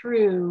gone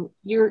through,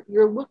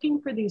 you're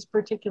looking for these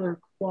particular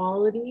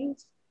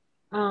qualities.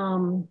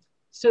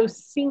 So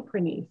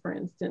synchrony, for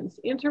instance,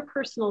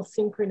 interpersonal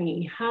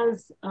synchrony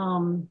has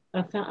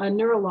a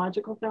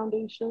neurological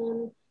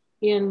foundation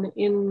in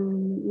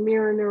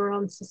mirror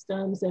neuron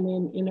systems and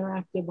in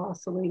interactive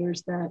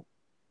oscillators that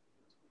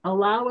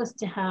allow us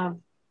to have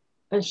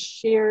a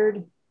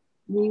shared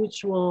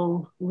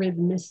mutual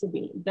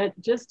rhythmicity that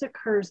just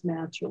occurs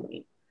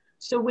naturally.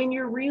 So when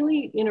you're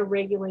really in a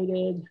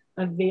regulated,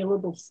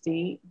 available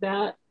state,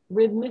 that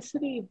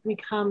rhythmicity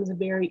becomes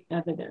very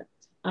evident.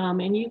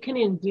 And you can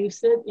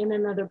induce it in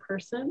another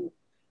person.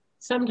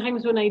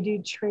 Sometimes when I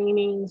do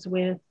trainings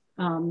with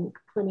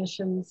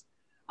clinicians,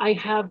 I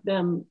have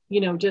them,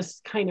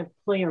 just kind of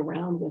play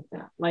around with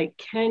that. Like,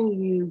 can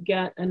you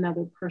get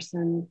another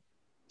person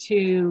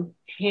to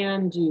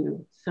hand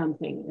you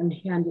something and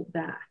hand it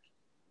back?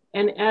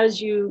 And as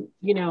you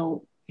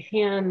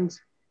hand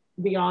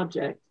the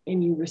object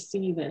and you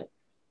receive it,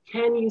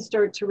 can you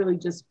start to really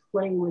just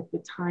play with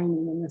the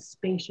timing and the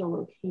spatial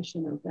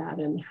location of that?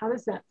 And how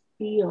does that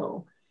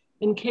feel?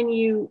 And can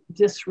you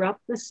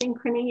disrupt the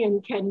synchrony,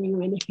 and can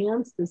you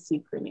enhance the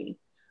synchrony?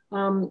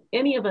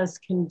 Any of us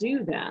can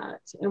do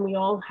that. And we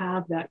all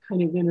have that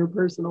kind of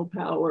interpersonal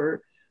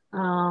power.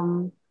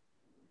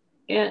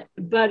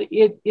 But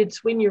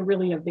it's when you're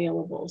really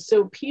available.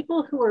 So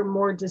people who are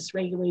more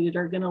dysregulated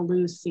are going to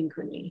lose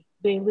synchrony.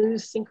 They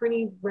lose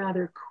synchrony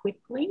rather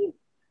quickly.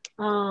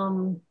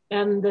 And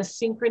the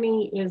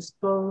synchrony is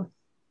both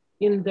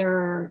in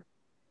their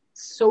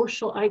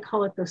social, I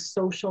call it the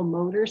social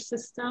motor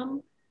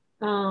system.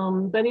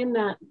 But in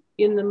the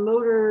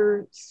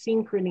motor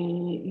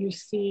synchrony, you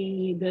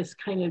see this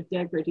kind of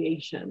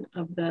degradation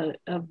of the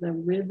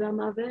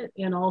rhythm of it,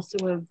 and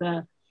also of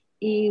the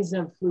ease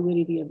of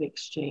fluidity of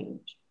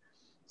exchange.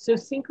 So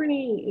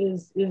synchrony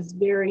is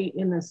very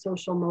in the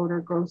social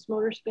motor, gross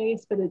motor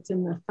space, but it's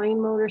in the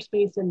fine motor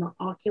space, in the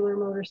ocular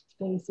motor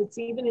space. It's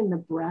even in the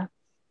breath.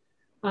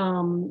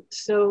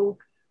 So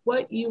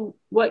what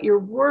you're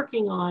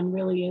working on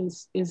really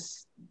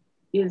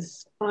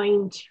is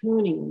fine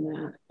tuning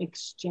that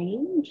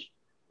exchange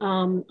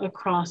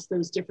across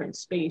those different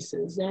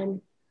spaces.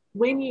 And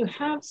when you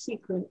have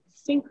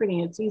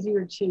synchrony, it's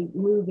easier to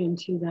move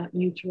into that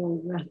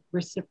mutual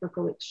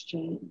reciprocal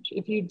exchange.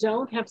 If you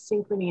don't have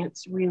synchrony,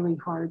 it's really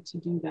hard to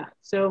do that.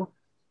 So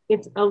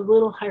it's a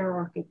little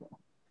hierarchical.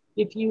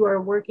 If you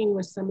are working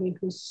with somebody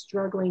who's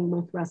struggling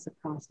with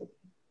reciprocity,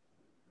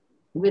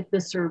 with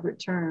the serve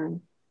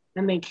return,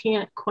 and they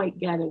can't quite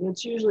get it,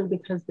 it's usually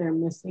because they're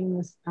missing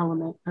this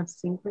element of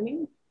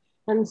synchrony.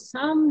 And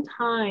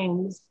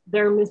sometimes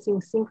they're missing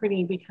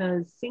synchrony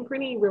because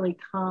synchrony really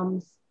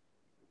comes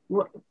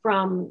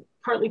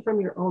partly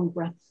from your own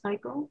breath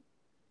cycle.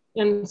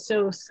 And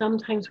so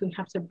sometimes we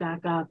have to back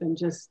up and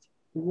just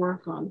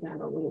work on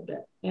that a little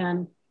bit.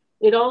 And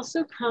it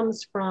also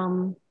comes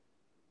from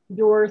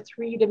your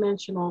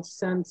three-dimensional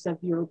sense of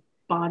your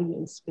body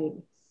and space.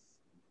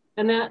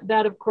 And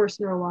that of course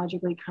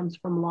neurologically comes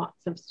from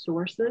lots of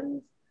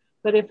sources.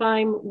 But if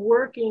I'm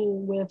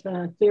working with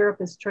a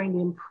therapist trying to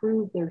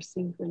improve their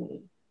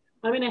synchrony,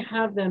 I'm going to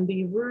have them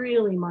be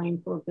really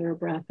mindful of their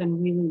breath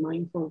and really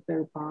mindful of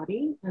their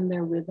body and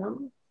their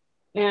rhythm,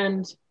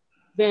 and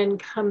then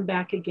come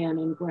back again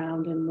and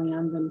ground and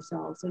land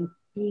themselves and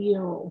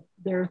feel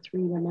their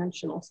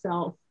three-dimensional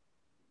self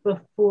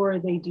before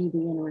they do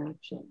the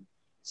interaction.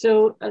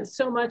 So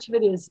much of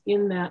it is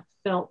in that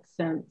felt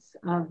sense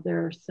of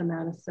their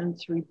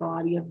somatosensory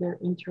body, of their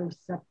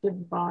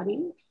interoceptive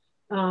body,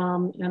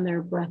 and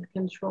their breath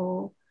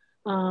control.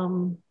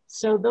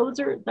 So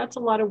that's a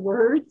lot of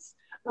words.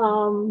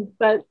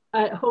 But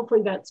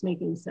hopefully that's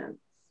making sense.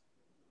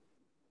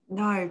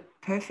 No,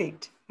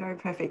 perfect. Very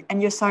perfect.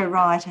 And you're so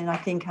right. And I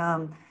think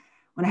when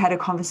I had a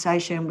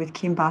conversation with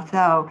Kim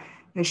Barthel,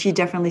 she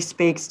definitely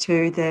speaks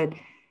to that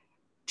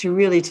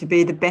to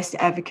be the best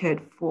advocate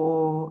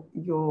for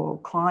your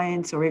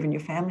clients or even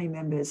your family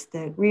members,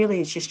 that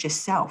really it's just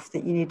yourself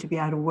that you need to be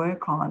able to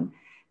work on,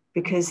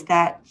 because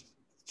that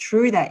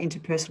through that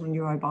interpersonal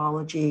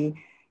neurobiology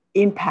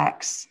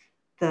impacts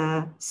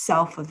the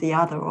self of the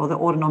other, or the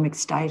autonomic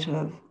state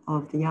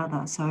of the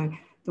other. So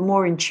the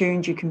more in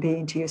tune you can be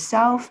into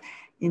yourself,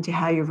 into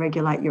how you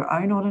regulate your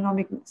own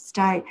autonomic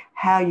state,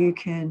 how you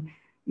can,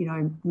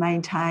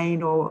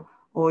 maintain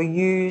or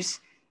use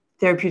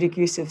therapeutic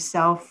use of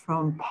self,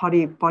 from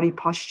body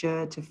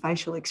posture to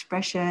facial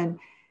expression,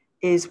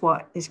 is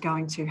what is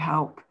going to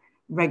help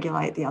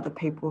regulate the other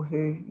people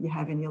who you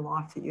have in your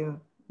life that you're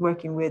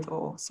working with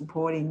or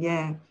supporting.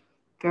 Yeah,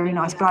 very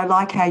nice. But I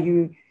like how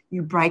you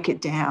break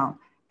it down,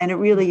 and it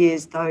really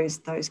is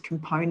those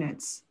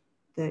components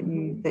that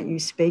you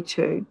speak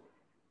to.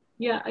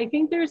 Yeah, I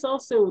think there's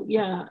also,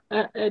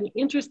 an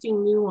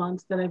interesting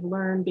nuance that I've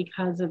learned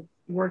because of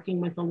working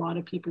with a lot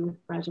of people with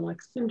Fragile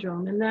X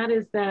syndrome. And that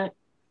is that,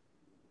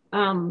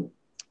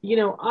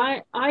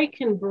 I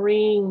can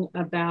bring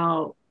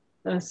about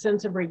a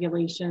sense of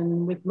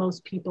regulation with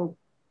most people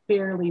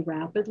fairly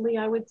rapidly,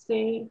 I would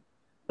say.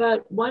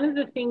 But one of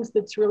the things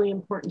that's really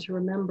important to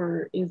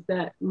remember is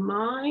that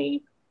my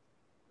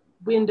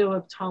window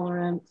of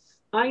tolerance,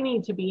 I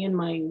need to be in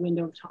my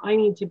window of I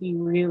need to be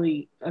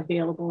really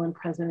available and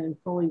present and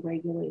fully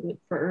regulated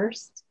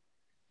first.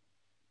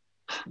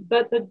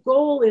 But the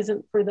goal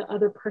isn't for the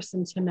other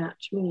person to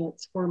match me,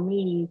 it's for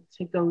me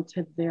to go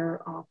to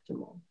their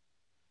optimal.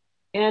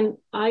 And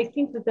I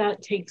think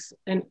that takes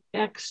an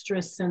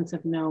extra sense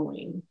of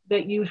knowing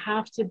that you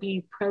have to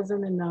be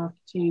present enough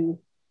to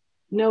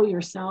know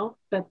yourself,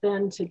 but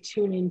then to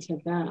tune into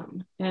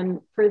them. And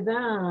for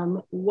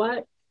them,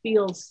 what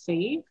feels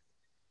safe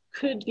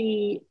could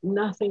be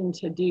nothing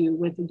to do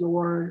with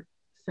your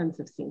sense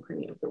of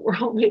synchrony of the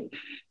world.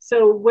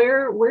 So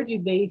where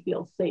do they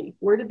feel safe?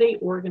 Where do they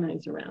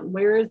organize around?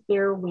 Where is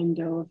their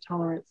window of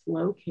tolerance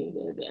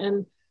located?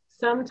 And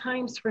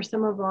sometimes for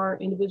some of our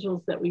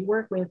individuals that we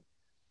work with,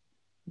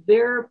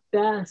 their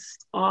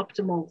best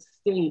optimal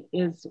state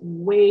is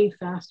way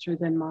faster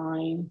than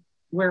mine,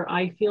 where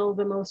I feel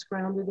the most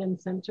grounded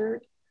and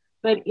centered.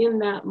 But in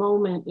that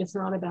moment, it's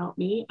not about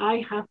me.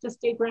 I have to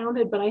stay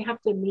grounded, but I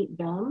have to meet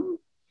them.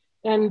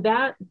 And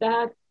that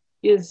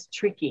is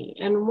tricky.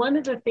 And one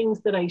of the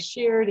things that I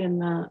shared in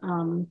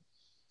the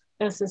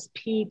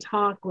SSP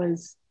talk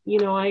was,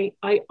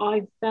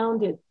 I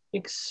found it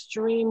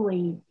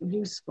extremely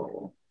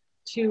useful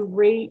to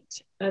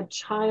rate a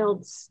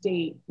child's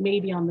state,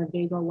 maybe on the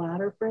vagal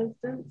ladder, for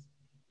instance,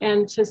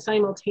 and to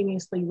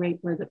simultaneously rate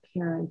where the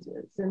parent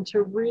is, and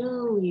to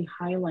really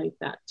highlight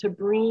that, to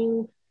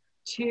bring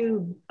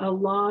to a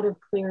lot of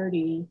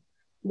clarity.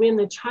 When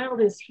the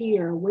child is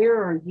here,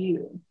 where are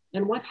you?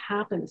 And what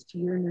happens to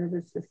your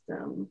nervous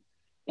system?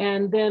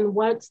 And then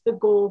what's the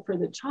goal for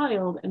the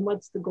child, and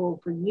what's the goal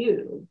for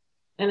you?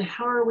 And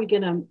how are we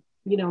going to,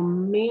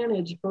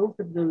 manage both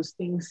of those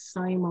things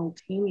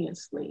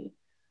simultaneously?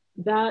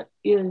 That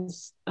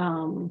is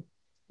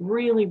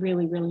really,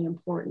 really, really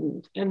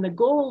important. And the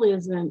goal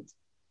isn't,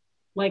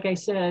 like I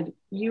said,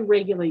 you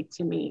regulate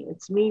to me.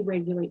 It's me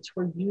regulate to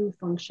where you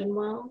function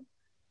well.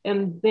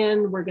 And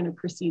then we're going to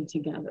proceed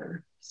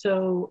together.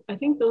 So I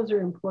think those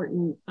are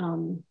important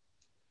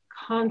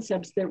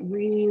concepts that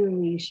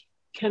really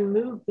can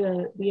move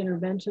the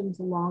interventions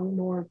along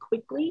more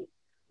quickly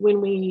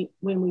when we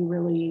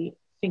really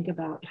think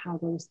about how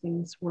those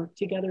things work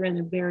together in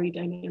a very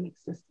dynamic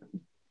system.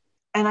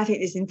 And I think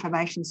this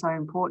information is so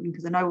important,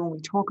 because I know when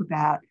we talk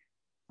about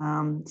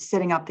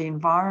setting up the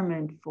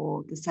environment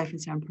for the Safe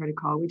and Sound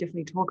protocol, we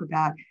definitely talk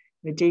about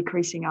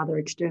decreasing other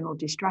external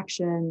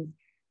distractions,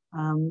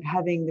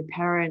 having the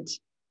parent,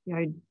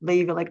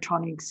 leave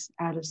electronics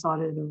out of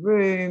sight of the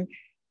room.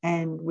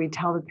 And we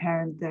tell the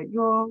parent that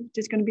you're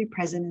just going to be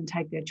present and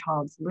take their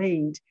child's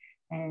lead.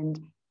 And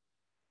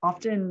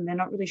often they're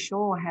not really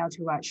sure how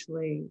to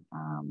actually,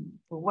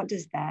 what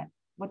does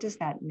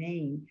that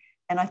mean?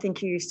 And I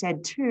think you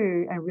said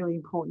too, a really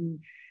important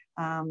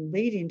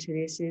lead into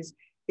this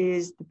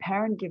is the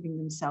parent giving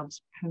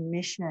themselves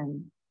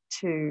permission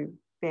to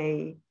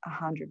be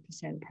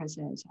 100%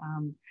 present.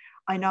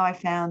 I know I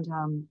found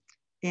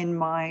in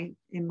my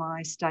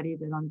study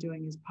that I'm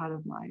doing as part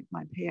of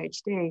my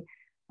PhD,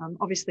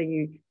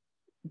 obviously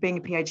being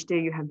a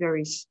PhD, you have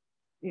very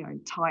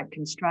tight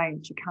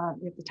constraints. You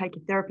have to take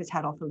your therapist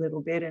hat off a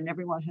little bit, and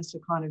everyone has to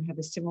kind of have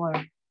a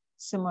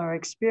similar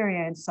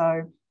experience.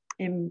 So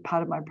in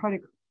part of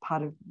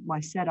my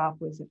setup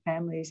was that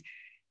families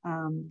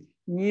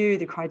knew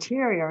the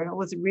criteria, and it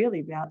was really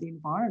about the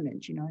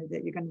environment,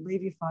 that you're going to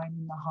leave your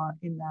phone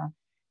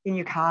in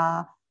your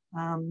car,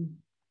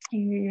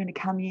 you're going to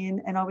come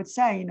in, and I would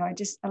say,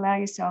 just allow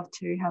yourself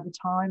to have a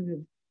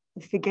time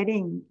of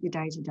forgetting your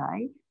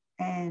day-to-day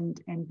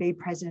and be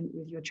present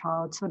with your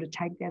child, sort of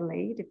take their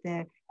lead.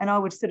 And I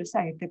would sort of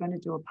say, if they're going to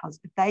do a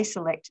puzzle, if they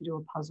select to do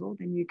a puzzle,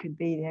 then you could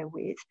be there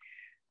with.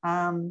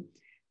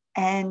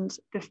 And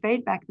the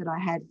feedback that I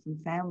had from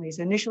families,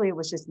 initially it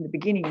was just in the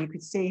beginning, you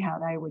could see how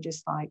they were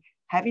just like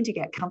having to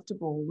get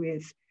comfortable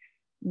with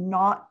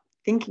not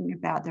thinking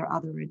about their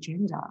other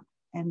agenda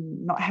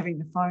and not having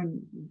the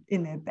phone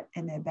in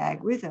their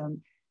bag with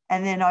them.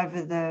 And then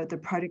over the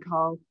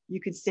protocol, you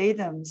could see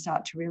them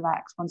start to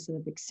relax once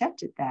they've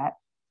accepted that,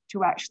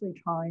 to actually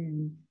try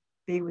and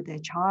be with their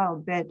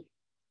child. But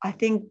I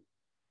think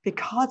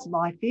because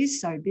life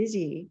is so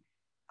busy,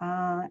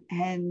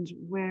 and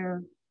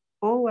we're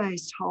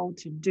always told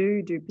to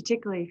do,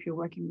 particularly if you're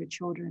working with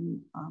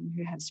children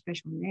who have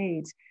special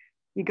needs,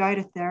 you go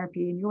to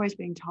therapy and you're always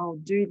being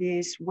told, do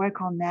this,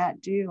 work on that,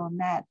 do on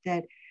that,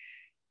 that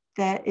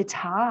it's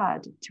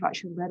hard to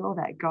actually let all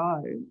that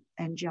go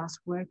and just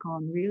work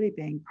on really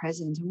being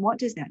present. And what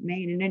does that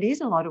mean? And it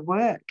is a lot of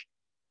work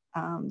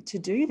to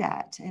do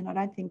that. And I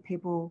don't think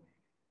people,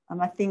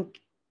 I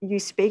think you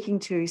speaking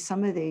to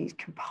some of these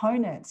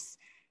components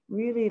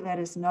really let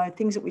us know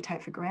things that we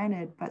take for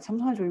granted, but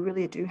sometimes we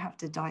really do have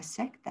to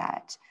dissect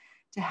that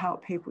to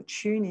help people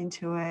tune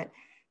into it,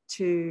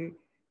 to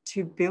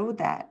build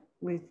that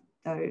with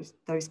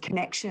those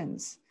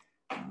connections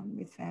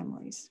with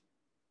families.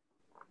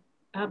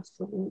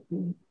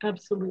 Absolutely.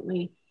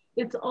 Absolutely.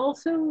 It's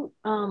also,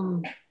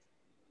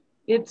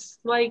 it's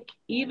like,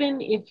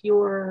 even if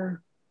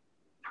you're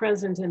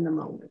present in the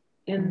moment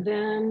and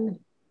then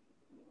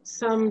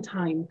some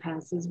time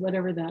passes,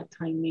 whatever that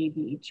time may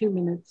be, 2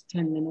 minutes,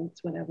 10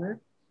 minutes, whatever.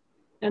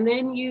 And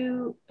then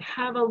you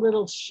have a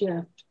little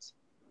shift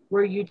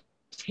where you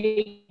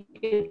take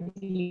a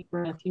deep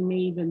breath. You may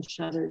even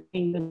shudder,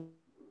 even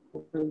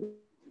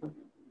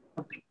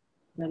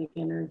pathetic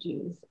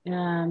energies.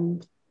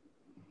 And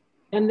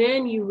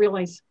then you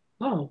realize,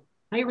 oh,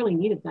 I really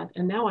needed that.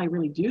 And now I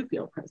really do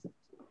feel present.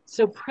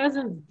 So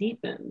presence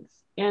deepens.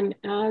 And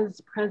as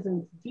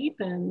presence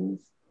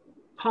deepens,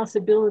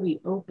 possibility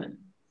opens.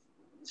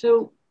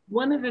 So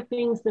one of the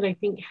things that I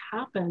think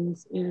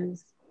happens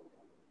is,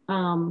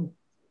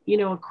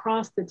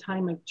 across the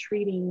time of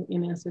treating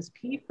in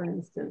SSP, for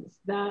instance,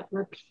 that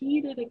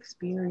repeated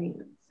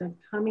experience of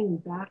coming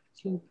back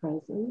to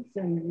presence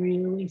and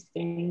really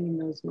staying in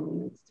those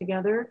moments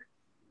together,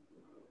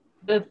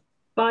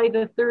 by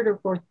the third or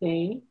fourth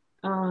day,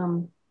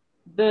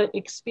 the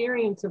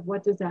experience of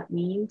what does that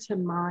mean to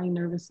my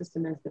nervous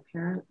system as the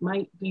parent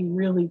might be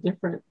really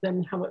different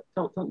than how it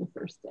felt on the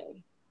first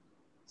day.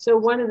 So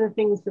one of the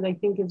things that I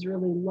think is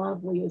really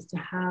lovely is to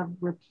have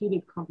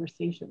repeated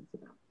conversations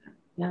about that.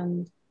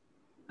 And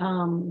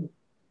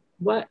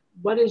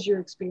what is your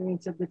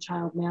experience of the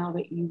child now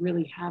that you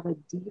really have a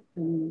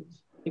deepened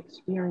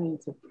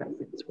experience of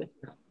presence with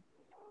them?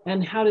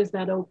 And how does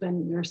that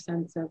open your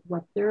sense of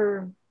what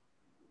their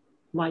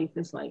life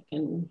is like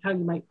and how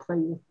you might play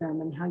with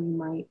them and how you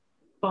might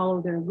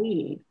follow their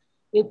lead?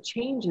 It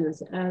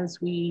changes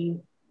as we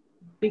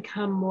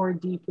become more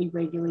deeply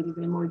regulated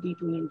and more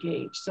deeply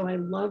engaged. So I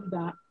love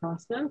that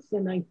process.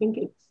 And I think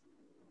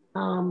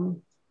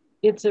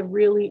it's a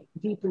really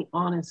deeply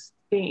honest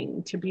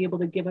thing to be able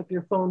to give up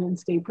your phone and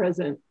stay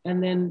present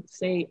and then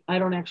say, I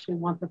don't actually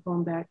want the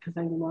phone back because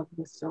I love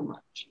this so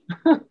much.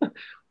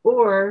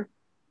 Or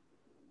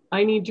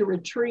I need to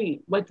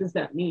retreat. What does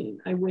that mean?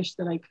 I wish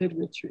that I could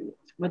retreat.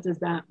 What does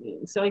that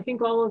mean? So I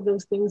think all of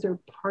those things are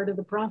part of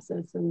the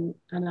process, and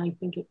I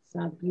think it's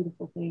a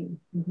beautiful thing.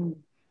 Mm-hmm.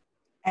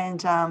 And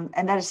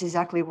that is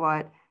exactly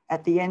what,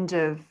 at the end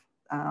of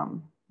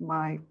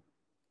my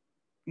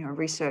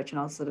research, and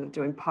I was sort of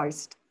doing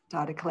post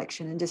data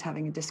collection and just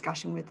having a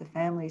discussion with the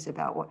families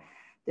about what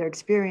their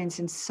experience,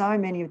 and so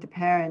many of the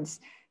parents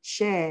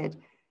shared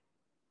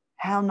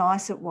how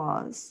nice it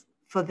was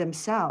for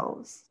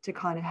themselves to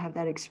kind of have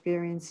that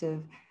experience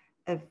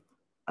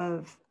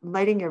of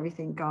letting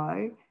everything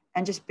go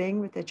and just being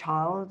with their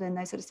child. And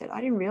they sort of said,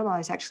 I didn't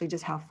realize actually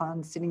just how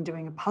fun sitting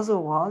doing a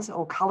puzzle was,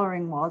 or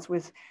coloring was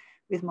with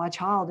my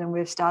child. And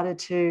we've started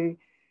to,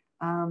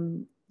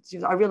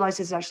 I realized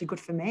this is actually good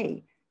for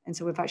me. And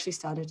so we've actually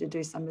started to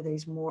do some of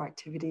these more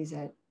activities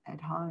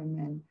at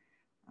home.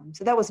 And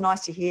so that was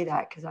nice to hear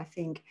that, because I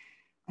think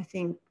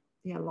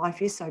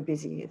life is so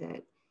busy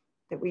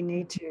that we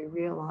need to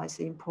realize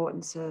the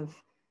importance of,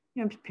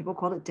 people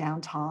call it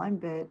downtime,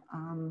 but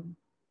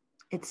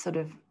it's sort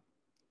of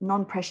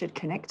non-pressured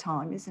connect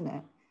time, isn't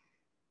it?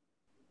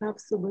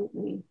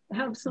 Absolutely.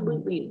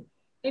 Absolutely.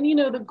 And,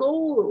 the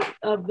goal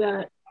of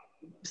that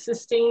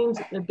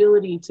sustained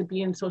ability to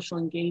be in social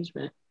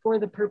engagement for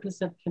the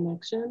purpose of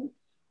connection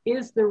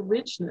is the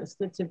richness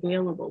that's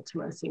available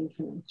to us in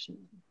connection.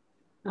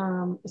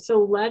 So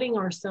letting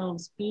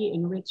ourselves be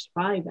enriched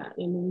by that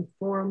and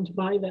informed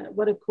by that.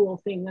 What a cool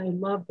thing. I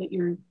love that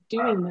you're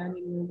doing that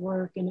in your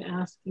work and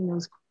asking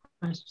those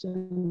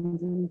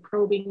questions and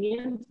probing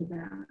into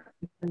that,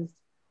 because,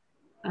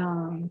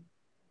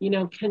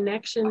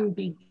 connection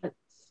begets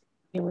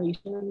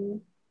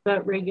regulation,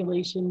 but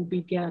regulation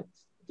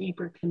begets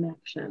deeper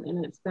connection.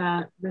 And it's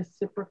that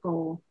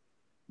reciprocal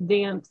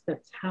dance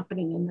that's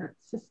happening in that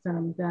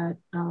system that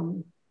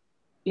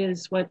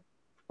is what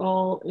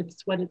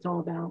it's all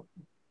about.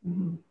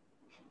 Mm-hmm.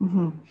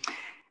 Mm-hmm.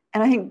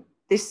 And I think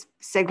this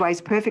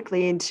segues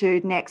perfectly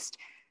into next,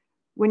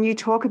 when you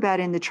talk about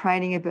in the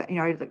training about,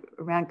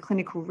 around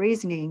clinical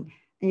reasoning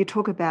you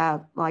talk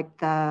about like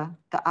the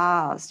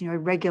R's,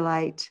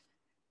 regulate,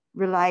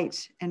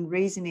 relate, and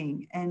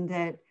reasoning, and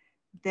that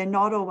they're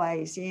not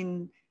always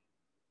in,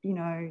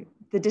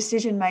 the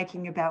decision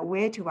making about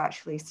where to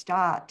actually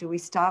start. Do we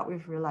start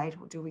with relate,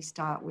 or do we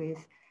start with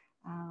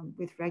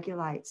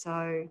regulate?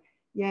 So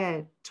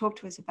yeah, talk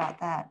to us about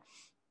that.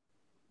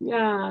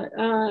 Yeah,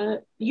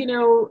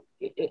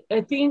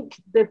 I think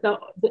that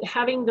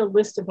having the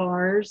list of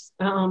R's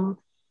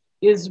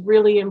is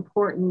really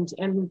important,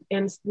 and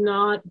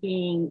not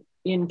being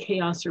in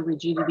chaos or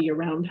rigidity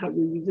around how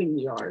you're using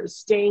the R's,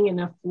 staying in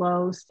a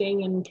flow,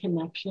 staying in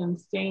connection,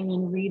 staying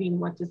in reading,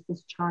 what does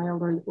this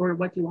child or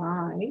what do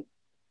I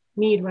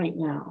need right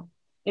now?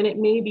 And it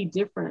may be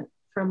different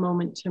from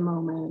moment to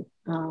moment.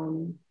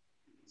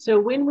 So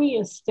when we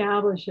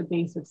establish a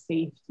base of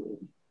safety,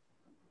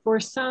 for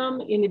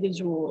some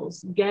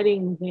individuals,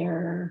 getting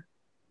there,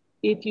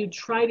 if you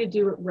try to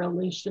do it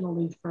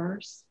relationally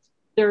first,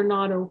 they're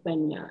not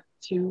open yet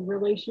to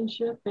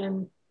relationship.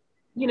 And,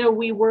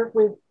 we work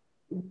with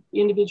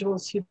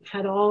individuals who've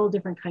had all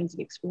different kinds of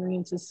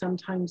experiences,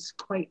 sometimes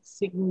quite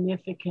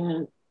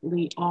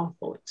significantly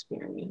awful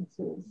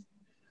experiences,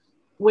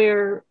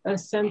 where a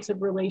sense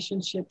of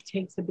relationship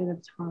takes a bit of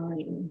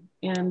time.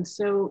 And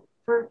so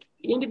for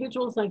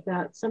individuals like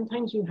that,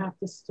 sometimes you have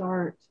to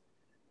start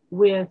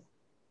with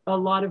a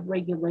lot of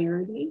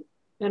regularity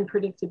and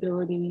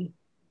predictability,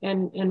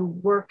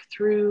 and work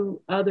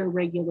through other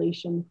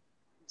regulation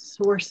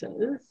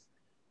sources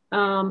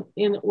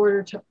in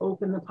order to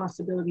open the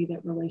possibility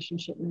that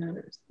relationship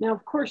matters. Now,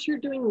 of course, you're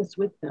doing this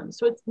with them,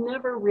 so it's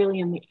never really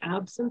in the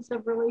absence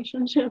of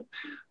relationship,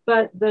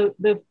 but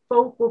the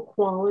focal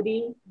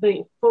quality,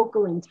 the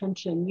focal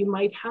intention, you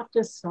might have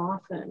to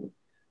soften.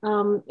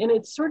 And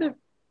it's sort of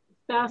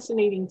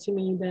fascinating to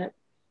me that,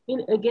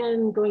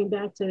 again, going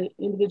back to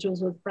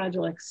individuals with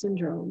Fragile X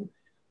syndrome,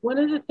 one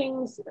of the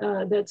things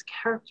that's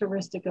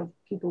characteristic of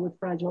people with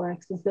Fragile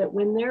X is that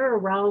when their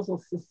arousal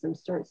system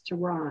starts to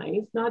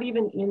rise, not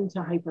even into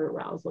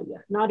hyperarousal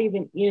yet, not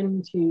even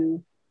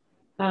into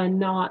a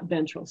not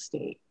ventral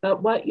state,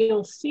 but what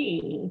you'll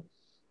see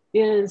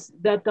is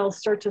that they'll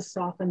start to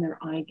soften their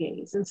eye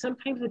gaze. And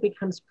sometimes it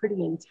becomes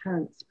pretty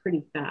intense,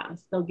 pretty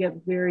fast. They'll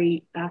get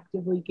very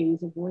actively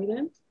gaze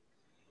avoidant.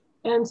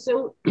 And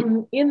so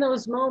in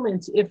those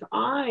moments, if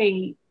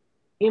I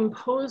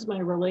impose my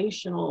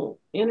relational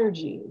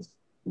energies,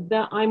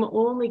 that I'm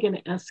only going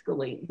to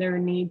escalate their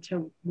need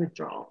to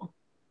withdraw.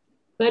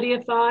 But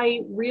if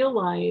I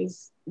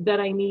realize that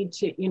I need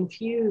to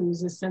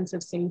infuse a sense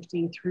of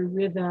safety through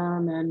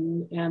rhythm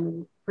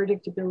and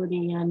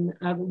predictability and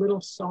a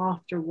little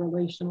softer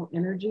relational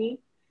energy,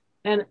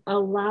 and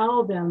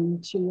allow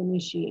them to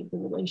initiate the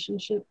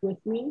relationship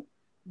with me,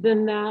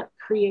 then that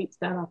creates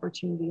that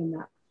opportunity in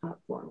that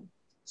platform.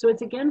 So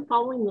it's, again,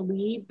 following the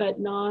lead,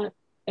 but not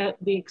at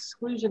the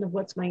exclusion of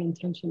what's my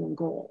intention and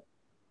goal.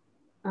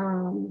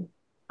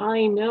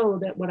 I know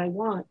that what I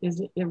want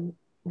is a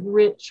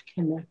rich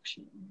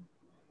connection,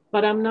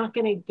 but I'm not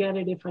going to get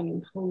it if I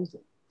impose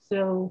it.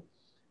 So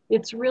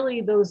it's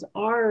really those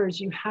R's,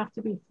 you have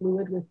to be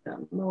fluid with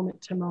them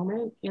moment to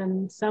moment.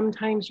 And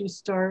sometimes you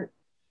start,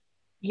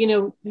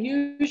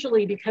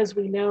 usually because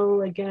we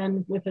know,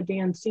 again, with a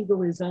Dan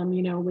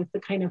Siegelism, with the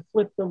kind of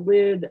flip the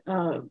lid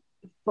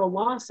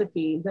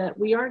philosophy, that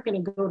we aren't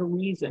going to go to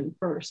reason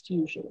first,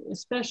 usually,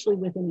 especially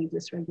with any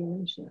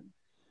dysregulation.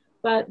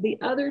 But the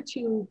other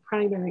two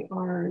primary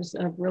R's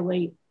of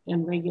relate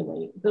and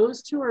regulate,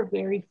 those two are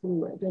very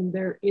fluid, and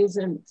there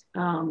isn't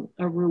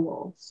a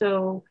rule.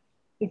 So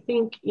I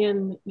think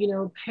in,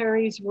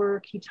 Perry's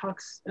work, he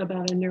talks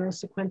about a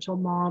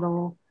neurosequential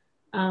model,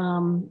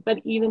 but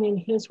even in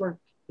his work,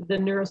 the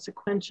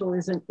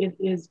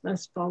neurosequential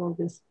must follow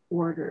this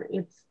order.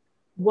 It's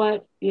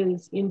what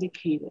is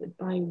indicated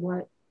by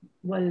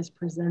what is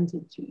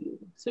presented to you.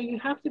 So you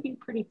have to be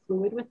pretty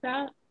fluid with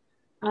that,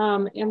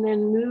 and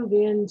then move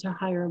into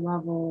higher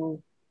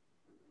level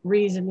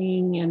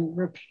reasoning and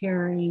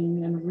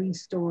repairing and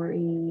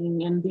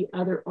restoring and the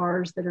other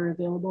R's that are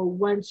available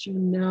once you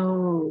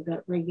know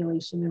that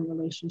regulation and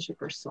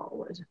relationship are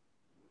solid.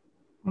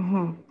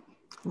 Mm-hmm.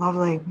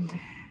 Lovely.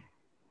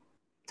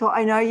 So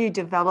I know you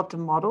developed a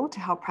model to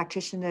help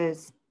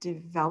practitioners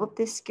develop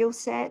this skill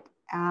set,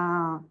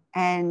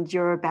 and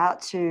you're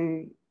about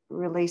to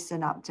release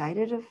an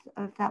updated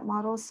of that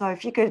model. So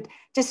if you could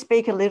just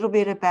speak a little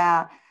bit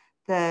about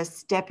the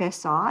STEP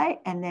SI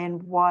and then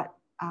what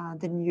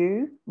the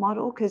new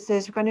model, because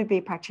there's going to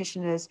be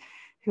practitioners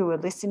who are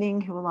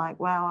listening who are like,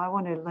 wow, I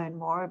want to learn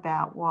more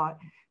about what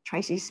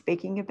Tracy's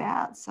speaking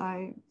about.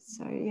 So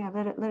yeah,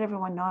 let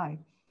everyone know.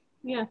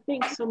 Yeah,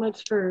 thanks so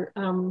much for,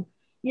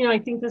 I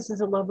think this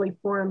is a lovely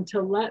forum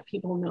to let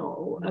people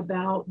know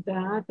about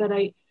that. But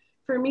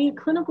for me,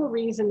 clinical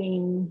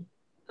reasoning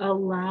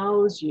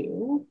allows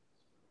you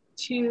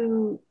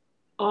to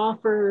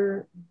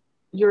offer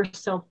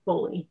yourself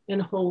fully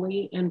and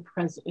wholly and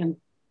present and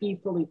be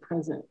fully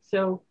present.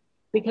 So,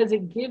 because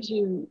it gives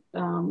you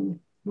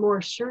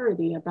more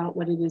surety about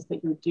what it is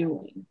that you're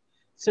doing.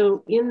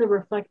 So in the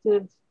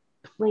reflective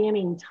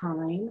planning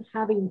time,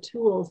 having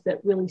tools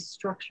that really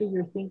structure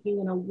your thinking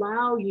and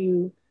allow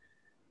you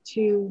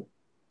to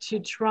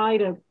try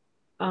to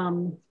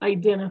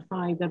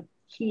identify the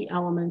key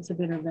elements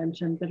of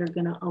intervention that are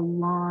going to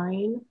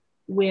align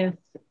with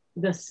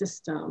the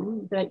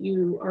system that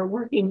you are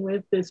working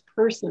with, this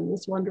person,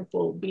 this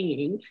wonderful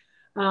being.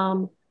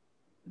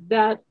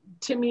 That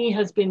to me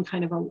has been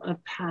kind of a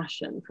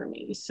passion for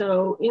me.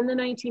 So in the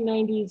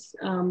 1990s,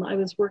 I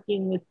was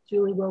working with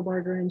Julie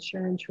Robarger and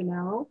Sharon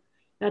Trinnell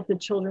at the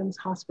Children's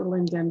Hospital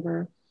in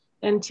Denver.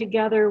 And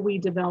together we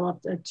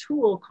developed a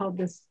tool called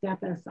the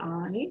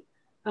STEP-SI.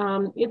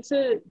 It's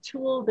a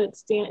tool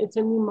it's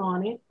a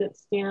mnemonic that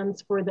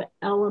stands for the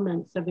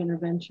elements of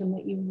intervention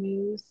that you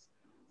use: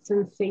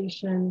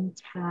 sensation,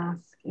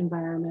 task,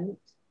 environment,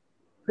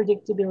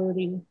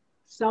 predictability,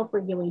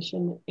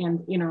 self-regulation,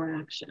 and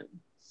interaction.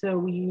 So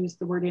we use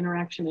the word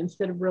interaction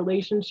instead of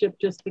relationship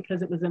just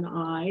because it was an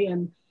I,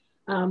 and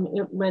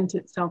it lent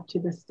itself to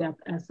the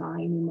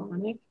STEP-SI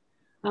mnemonic.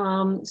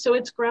 So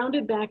it's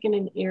grounded back in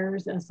an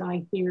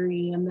Ayres-SI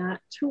theory, and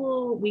that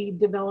tool we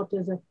developed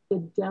as a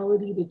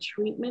fidelity to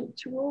treatment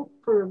tool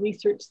for a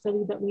research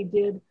study that we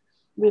did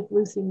with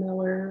Lucy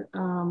Miller.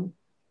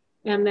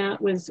 And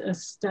that was a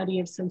study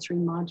of sensory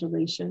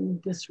modulation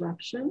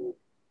disruption.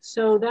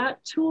 So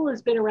that tool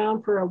has been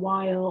around for a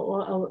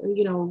while,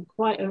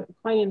 quite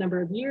a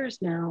number of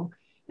years now,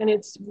 and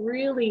it's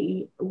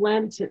really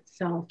lent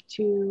itself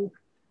to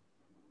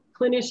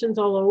clinicians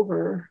all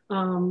over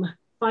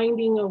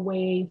finding a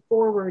way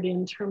forward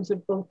in terms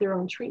of both their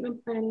own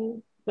treatment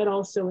planning, but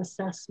also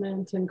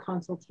assessment and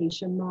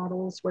consultation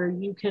models where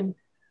you can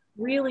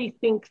really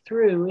think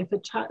through if a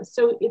child.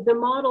 So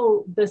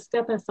the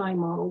STEP-SI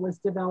model was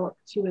developed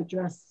to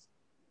address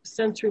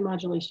sensory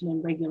modulation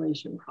and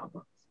regulation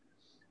problems.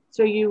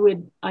 So you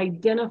would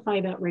identify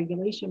that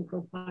regulation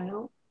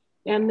profile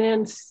and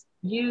then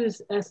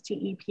use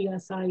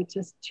STEP-SI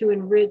to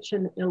enrich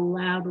and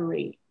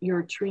elaborate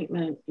your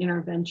treatment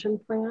intervention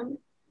plan.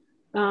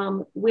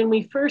 When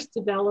we first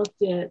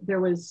developed it, there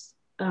was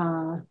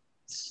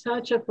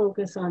such a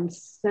focus on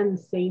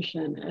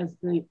sensation as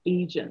the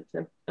agent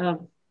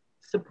of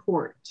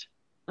support.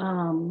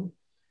 And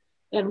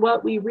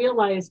what we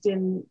realized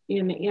in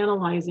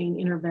analyzing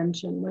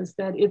intervention was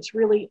that it's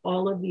really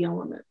all of the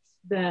elements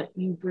that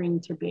you bring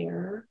to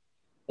bear,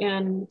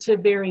 and to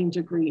varying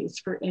degrees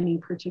for any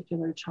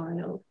particular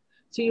child.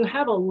 So you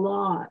have a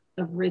lot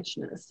of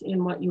richness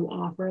in what you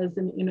offer as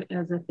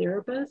a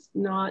therapist,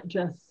 not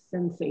just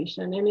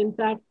sensation. And in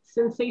fact,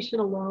 sensation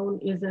alone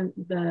isn't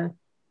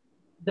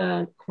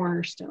the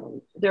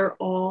cornerstone. They're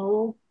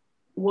all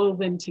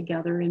woven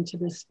together into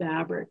this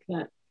fabric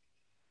that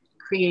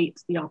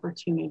creates the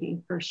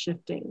opportunity for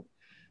shifting.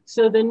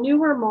 So the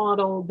newer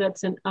model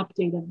that's an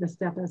update of the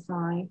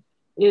STEP-SI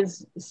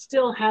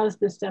still has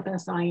the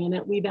STEP-SI in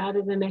it. We've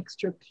added an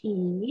extra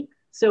P,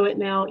 so it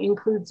now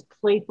includes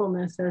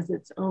playfulness as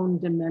its own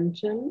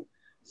dimension.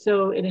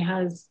 So it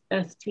has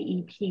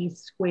STEP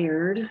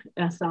squared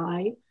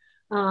SI,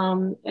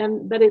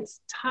 but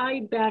it's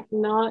tied back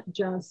not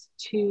just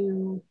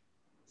to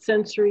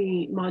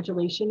sensory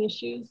modulation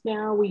issues.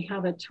 Now we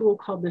have a tool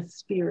called the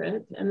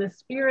SPIRIT, and the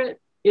SPIRIT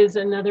is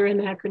an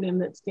acronym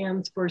that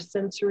stands for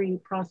sensory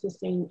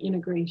processing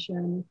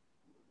integration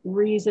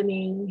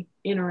reasoning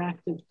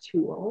interactive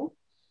tool.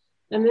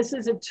 And this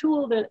is a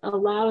tool that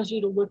allows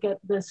you to look at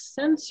the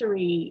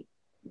sensory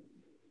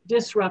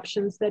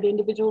disruptions that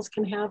individuals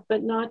can have,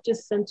 but not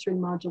just sensory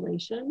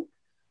modulation.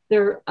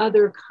 There are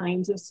other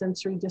kinds of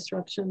sensory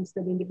disruptions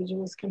that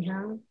individuals can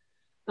have.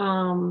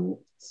 And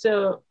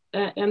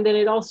then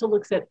it also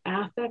looks at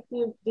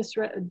affective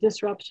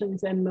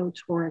disruptions and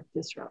motoric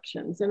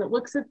disruptions. And it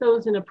looks at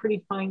those in a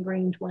pretty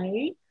fine-grained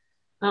way,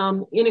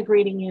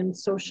 integrating in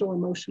social,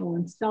 emotional,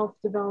 and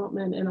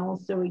self-development, and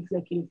also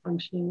executive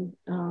functioning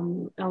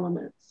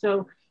elements.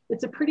 So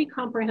it's a pretty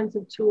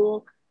comprehensive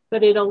tool,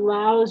 but it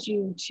allows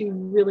you to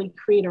really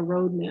create a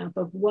roadmap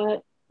of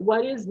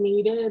what is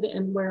needed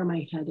and where am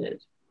I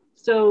headed.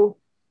 So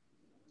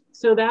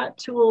that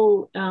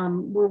tool,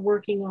 we're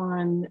working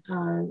on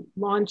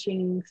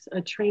launching a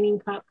training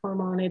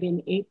platform on it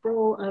in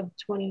April of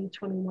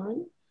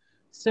 2021.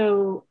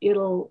 So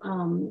it'll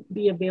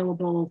be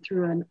available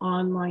through an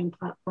online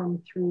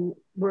platform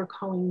we're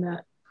calling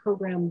that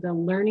program the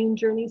Learning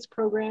Journeys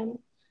program.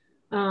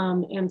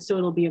 And so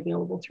it'll be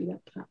available through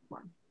that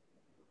platform.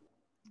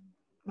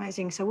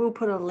 Amazing. So we'll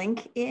put a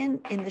link in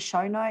the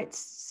show notes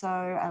so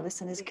our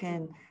listeners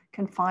can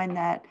find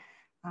that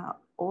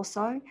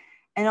also.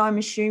 And I'm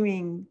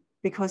assuming,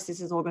 because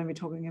this is all going to be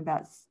talking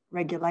about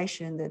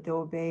regulation, that there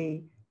will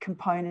be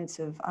components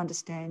of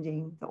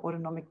understanding the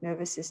autonomic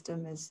nervous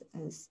system as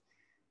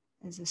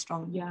a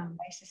strong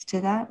basis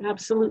to that.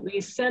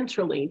 Absolutely,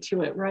 centrally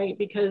to it, right?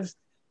 Because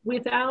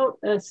without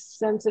a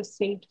sense of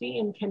safety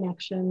and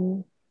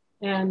connection,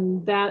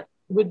 and that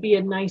would be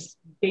a nice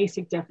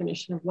basic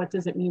definition of what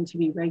does it mean to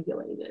be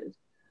regulated,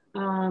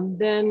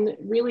 then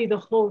really the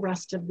whole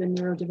rest of the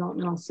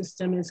neurodevelopmental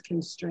system is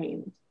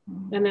constrained.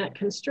 And that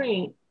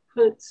constraint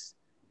puts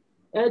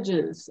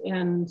edges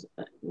and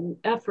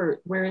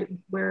effort and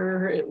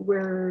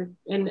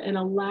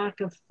a lack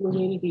of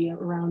fluidity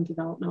around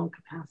developmental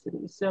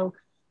capacity. So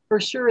for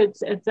sure,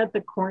 it's at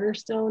the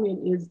cornerstone. It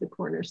is the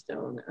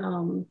cornerstone.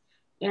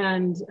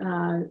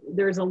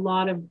 There's a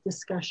lot of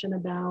discussion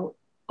about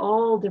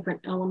all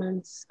different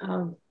elements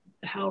of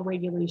how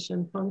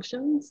regulation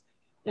functions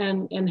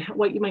and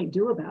what you might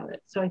do about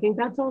it. So I think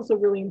that's also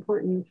really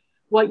important,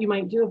 what you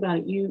might do about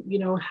it. You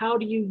know, how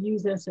do you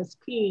use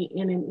SSP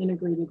in an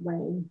integrated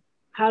way?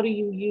 How do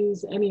you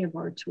use any of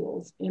our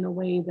tools in a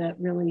way that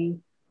really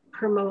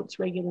promotes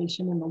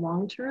regulation in the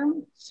long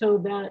term so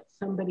that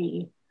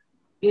somebody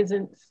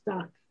isn't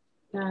stuck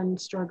and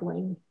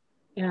struggling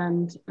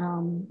and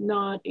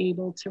not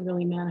able to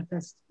really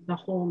manifest the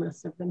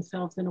wholeness of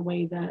themselves in a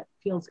way that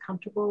feels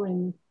comfortable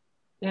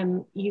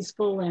and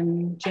easeful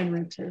and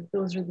generative.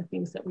 Those are the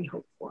things that we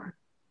hope for.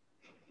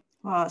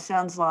 Well, it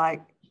sounds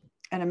like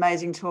an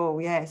amazing tool.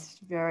 Yes,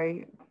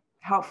 very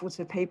helpful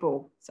to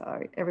people.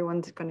 So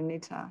everyone's going to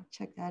need to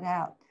check that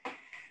out.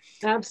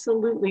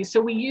 Absolutely.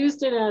 So we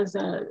used it as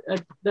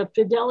the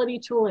fidelity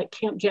tool at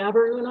Camp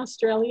Jabiru in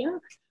Australia.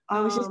 I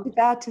was just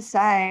about to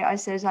say, I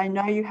said, I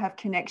know you have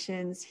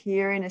connections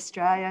here in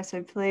Australia,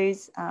 so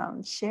please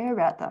share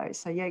about those.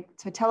 So yeah,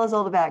 so tell us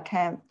all about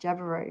Camp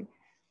Jabiru.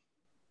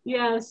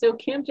 Yeah, so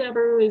Camp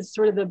Jabiru is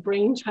sort of the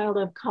brainchild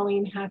of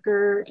Colleen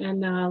Hacker and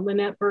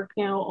Lynette Burke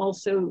now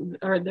also,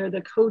 they're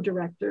the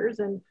co-directors,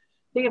 and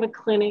they have a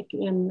clinic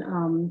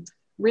in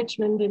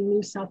Richmond in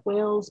New South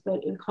Wales, but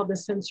it's called the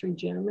Sensory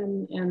Gym,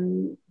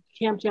 and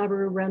Camp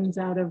Jabiru runs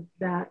out of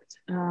that,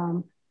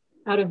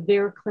 out of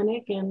their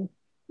clinic, and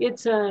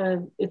it's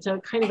a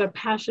kind of a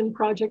passion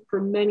project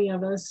for many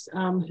of us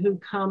who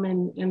come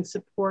and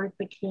support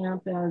the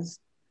camp as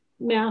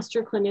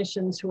master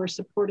clinicians who are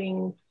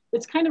supporting.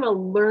 It's kind of a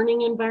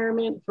learning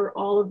environment for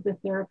all of the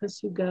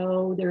therapists who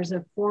go. There's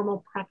a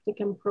formal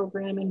practicum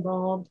program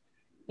involved,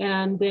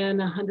 and then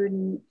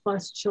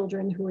 100+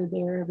 children who are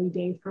there every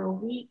day for a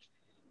week.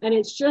 And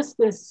it's just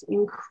this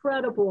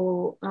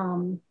incredible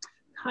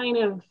kind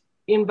of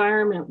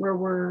environment where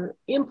we're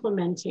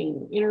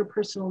implementing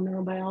interpersonal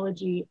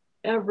neurobiology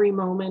every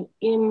moment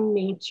in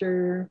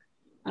nature,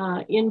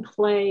 in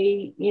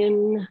play,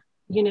 in,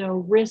 you know,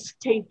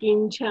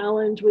 risk-taking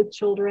challenge with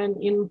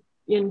children,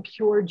 in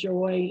pure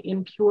joy,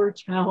 in pure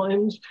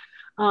challenge,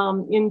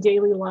 in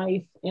daily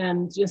life,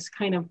 and just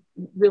kind of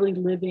really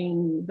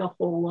living the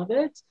whole of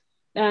it.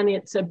 And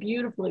it's a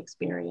beautiful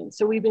experience.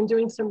 So we've been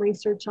doing some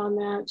research on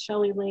that.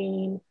 Shelley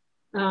Lane,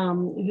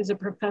 who's a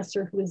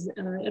professor who is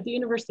at the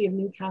University of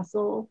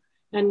Newcastle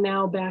and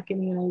now back in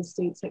the United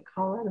States at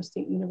Colorado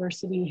State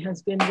University,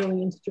 has been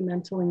really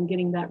instrumental in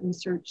getting that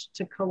research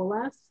to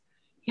coalesce.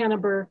 Hannah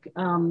Burke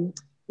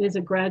is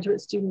a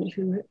graduate student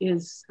who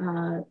is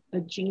a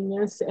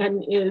genius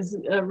and is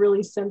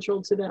really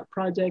central to that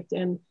project.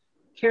 And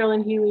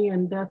Carolyn Huey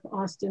and Beth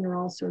Austin are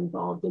also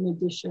involved in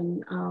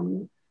addition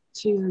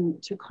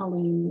to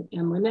Colleen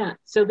and Lynette.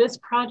 So this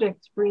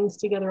project brings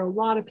together a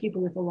lot of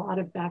people with a lot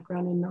of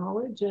background and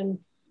knowledge, and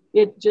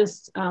it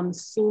just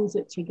seams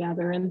it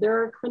together. And there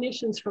are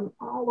clinicians from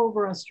all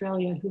over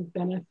Australia who've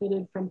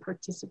benefited from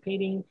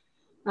participating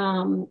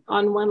on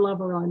one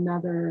level or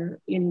another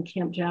in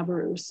Camp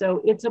Jabiru.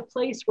 So it's a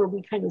place where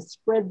we kind of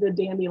spread the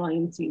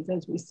dandelion seeds,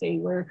 as we say,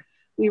 where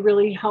we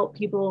really help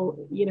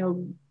people, you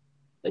know,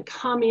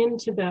 come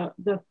into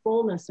the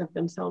fullness of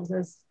themselves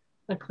as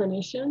a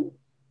clinician,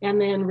 and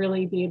then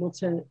really be able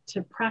to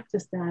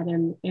practice that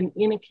and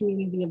in a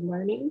community of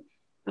learning,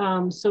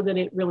 so that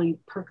it really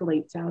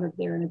percolates out of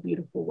there in a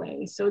beautiful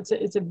way. So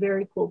it's a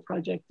very cool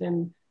project,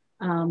 and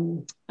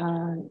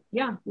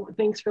yeah,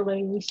 thanks for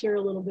letting me share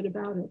a little bit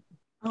about it.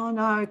 Oh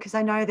no, because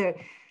I know that,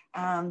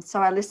 so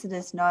our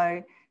listeners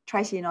know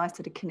Tracy and I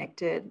sort of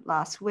connected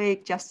last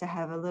week just to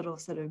have a little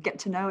sort of get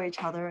to know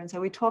each other. And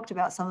so we talked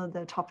about some of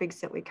the topics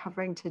that we're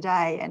covering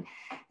today.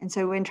 And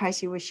so when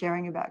Tracy was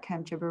sharing about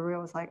Camp Jabiru, I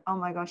was like, oh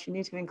my gosh, you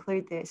need to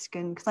include this.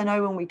 Because I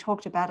know when we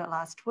talked about it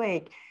last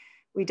week,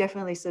 we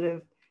definitely sort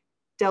of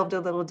delved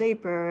a little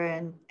deeper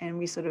and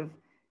we sort of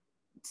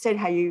said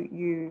how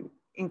you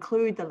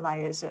include the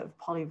layers of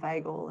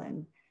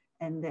polyvagal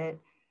and that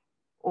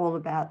all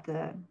about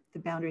the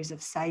boundaries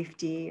of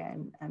safety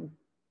and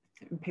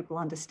people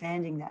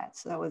understanding that.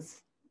 So that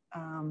was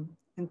an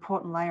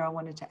important layer I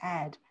wanted to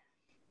add.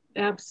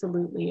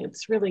 Absolutely.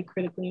 It's really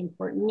critically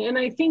important. And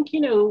I think,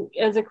 you know,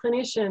 as a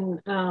clinician,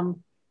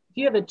 if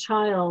you have a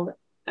child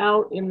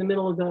out in the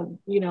middle of the,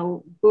 you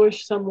know,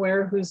 bush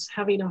somewhere who's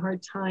having a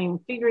hard time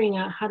figuring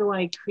out how do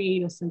I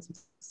create a sense of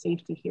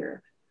safety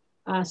here,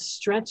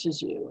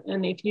 stretches you.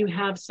 And if you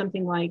have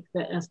something like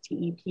the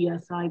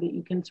STE-PSI that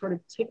you can sort of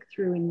tick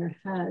through in your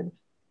head,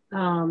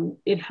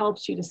 it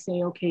helps you to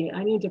say, okay,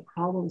 I need to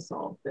problem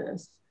solve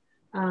this,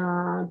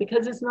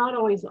 because it's not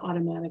always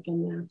automatic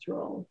and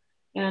natural.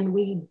 And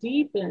we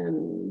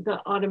deepen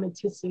the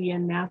automaticity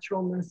and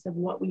naturalness of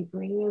what we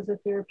bring as a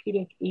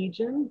therapeutic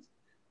agent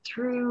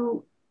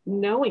through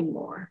knowing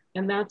more.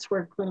 And that's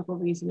where clinical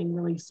reasoning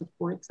really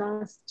supports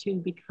us to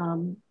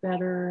become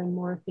better and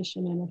more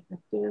efficient and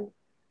effective.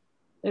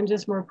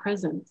 just more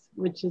presence,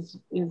 which is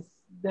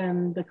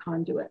then the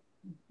conduit.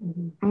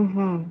 Mm-hmm.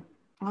 Mm-hmm.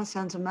 Oh, that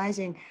sounds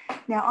amazing.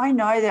 Now, I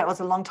know that it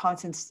was a long time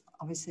since,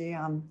 obviously,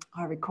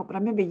 I recall, but I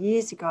remember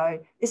years ago,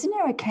 isn't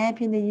there a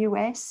camp in the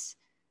US,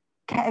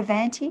 Camp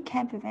Avanti?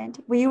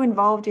 Were you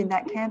involved in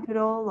that camp at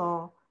all,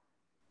 or?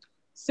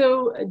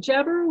 So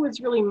Jabiru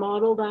was really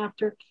modeled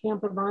after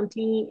Camp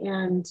Avanti,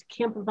 and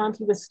Camp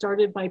Avanti was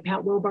started by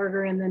Pat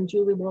Wilbarger, and then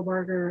Julie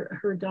Wilbarger,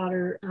 her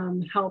daughter,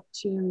 helped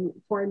to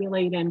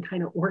formulate and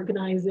kind of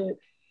organize it.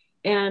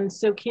 And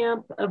so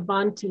Camp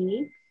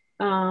Avanti,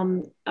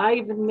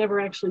 I've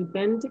never actually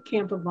been to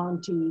Camp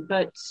Avanti,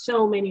 but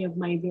so many of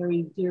my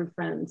very dear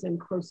friends and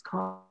close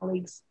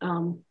colleagues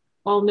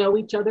all know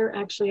each other.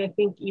 Actually, I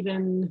think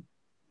even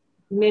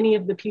many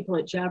of the people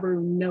at Jabiru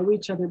know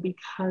each other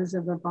because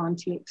of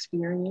Avanti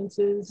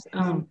experiences.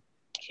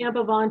 Camp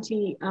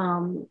Avanti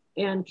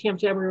and Camp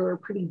Jabiru are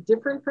pretty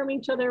different from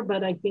each other,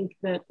 but I think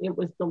that it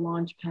was the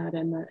launch pad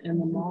and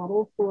the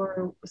model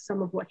for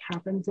some of what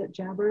happens at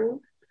Jabiru.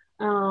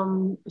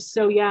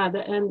 So yeah,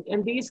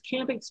 and these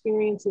camp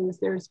experiences,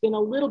 there's been a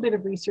little bit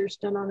of research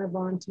done on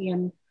Avanti,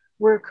 and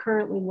we're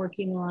currently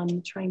working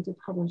on trying to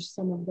publish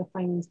some of the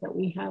findings that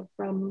we have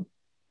from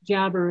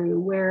Jabiru,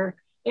 where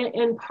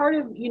and part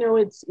of,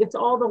 it's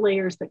all the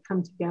layers that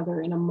come together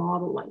in a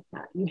model like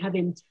that. You have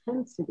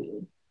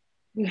intensity,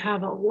 you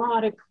have a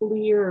lot of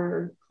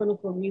clear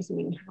clinical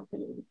reasoning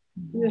happening,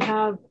 you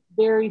have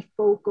very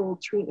focal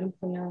treatment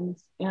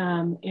plans,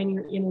 and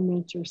you're in a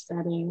nature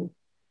setting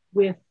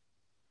with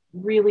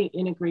really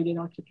integrated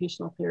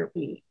occupational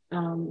therapy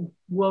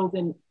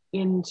woven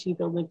into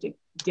the lived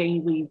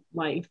daily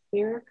life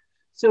there.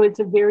 So it's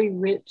a very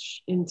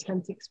rich,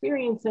 intense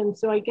experience. And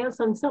so I guess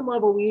on some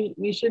level,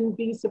 we shouldn't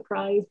be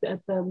surprised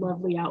at the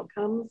lovely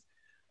outcomes.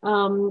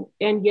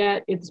 And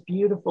yet it's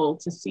beautiful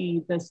to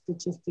see the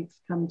statistics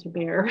come to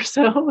bear.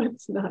 So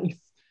it's nice.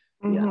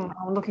 Mm-hmm. Yeah.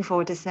 I'm looking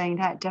forward to seeing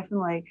that,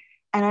 definitely.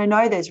 And I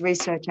know there's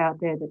research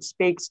out there that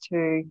speaks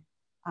to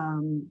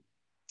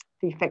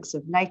the effects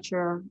of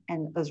nature,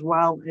 and as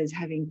well as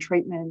having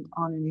treatment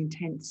on an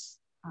intense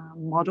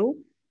model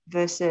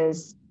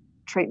versus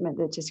treatment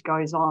that just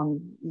goes on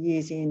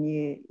years in,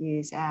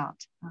 years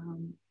out.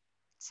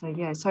 So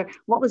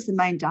what was the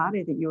main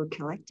data that you were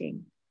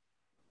collecting?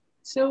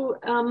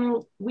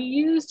 So we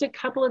used a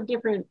couple of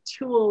different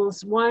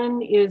tools.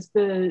 One is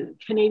the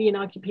Canadian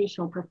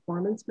Occupational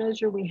Performance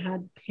Measure. We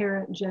had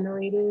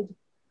parent-generated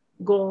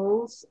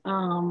goals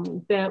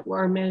that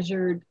were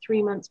measured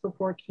 3 months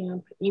before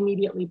camp,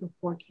 immediately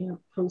before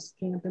camp, post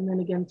camp, and then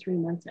again 3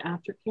 months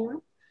after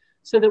camp,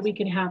 so that we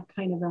could have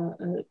kind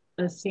of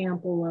a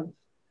sample of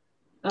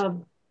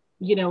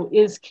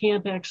is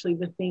camp actually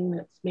the thing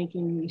that's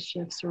making these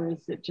shifts, or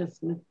is it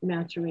just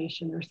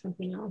maturation or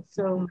something else?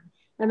 So,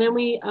 and then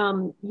we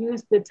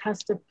used the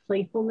test of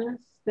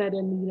playfulness that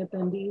Anita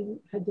Bendy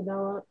had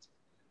developed.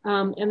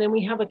 And then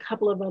we have a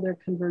couple of other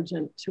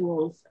convergent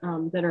tools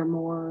that are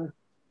more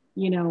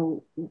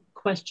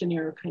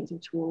questionnaire kinds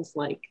of tools,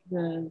 like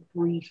the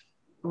brief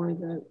or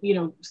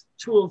the,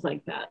 tools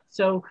like that.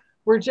 So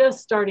we're just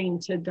starting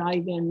to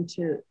dive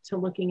into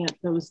looking at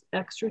those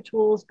extra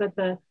tools, but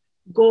the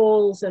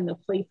goals and the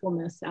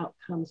playfulness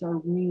outcomes are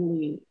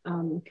really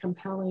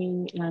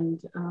compelling and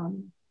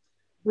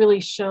really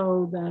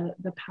show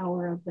the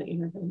power of the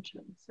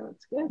intervention. So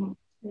it's good.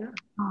 Yeah.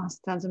 Oh,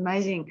 sounds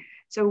amazing.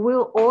 So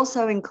we'll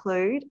also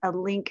include a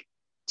link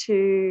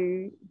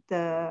to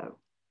the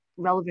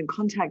relevant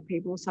contact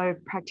people, so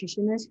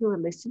practitioners who are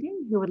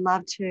listening, who would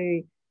love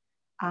to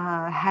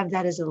have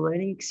that as a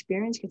learning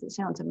experience, because it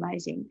sounds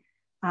amazing,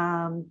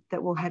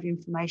 that will have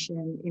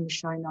information in the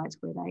show notes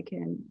where they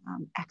can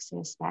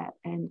access that.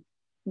 And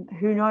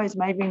who knows,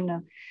 maybe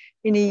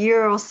in a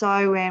year or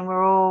so, when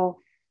we're all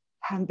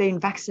being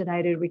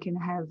vaccinated, we can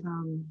have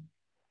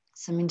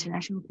some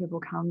international people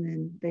come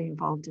and be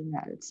involved in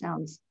that. It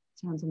sounds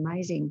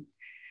amazing.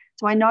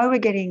 So I know we're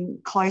getting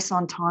close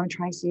on time,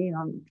 Tracy, and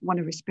I want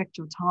to respect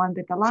your time,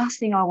 but the last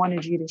thing I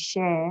wanted you to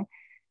share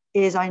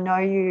is, I know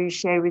you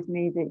shared with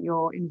me that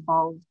you're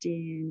involved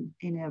in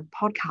a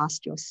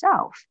podcast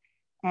yourself.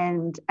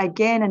 And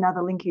again,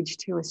 another linkage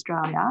to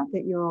Australia,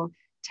 that you're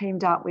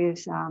teamed up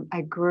with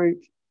a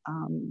group,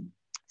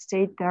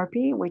 Seed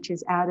Therapy, which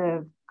is out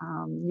of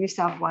New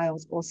South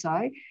Wales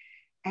also,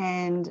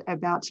 and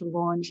about to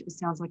launch, it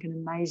sounds like an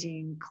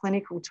amazing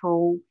clinical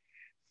tool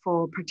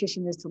for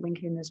practitioners to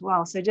link in as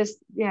well. So just,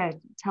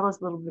 tell us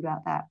a little bit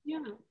about that.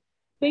 Yeah.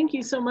 Thank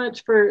you so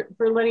much for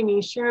letting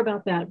me share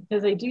about that,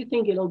 because I do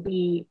think it'll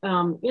be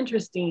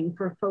interesting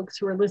for folks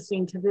who are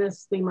listening to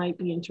this. They might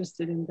be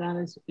interested in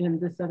that, in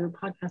this other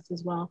podcast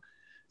as well.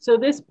 So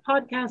this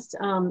podcast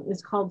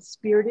is called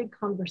Spirited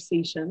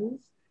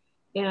Conversations,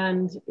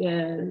 and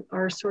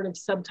our sort of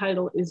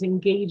subtitle is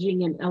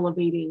Engaging and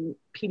Elevating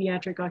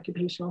Pediatric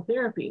Occupational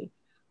Therapy.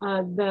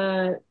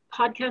 The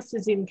podcast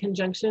is in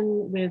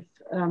conjunction with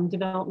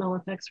Developmental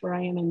Effects, where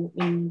I am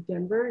in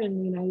Denver in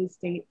the United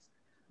States,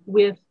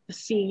 with the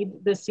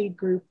Seed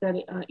group that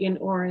in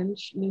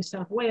Orange, New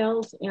South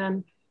Wales,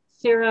 and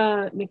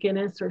Sarah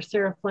McInnes, or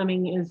Sarah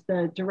Fleming, is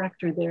the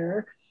director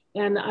there.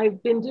 and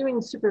I've been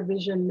doing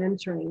supervision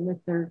mentoring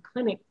with their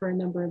clinic for a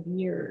number of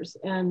years.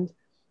 And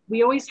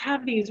we always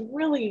have these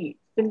really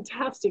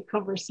fantastic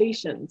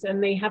conversations,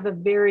 and they have a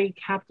very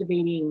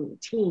captivating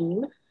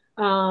team.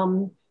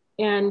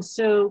 And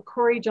so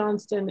Corey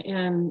Johnston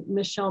and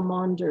Michelle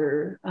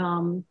Maunder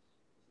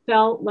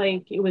felt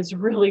like it was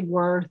really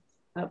worth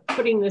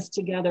putting this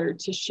together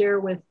to share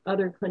with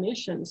other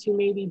clinicians who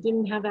maybe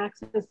didn't have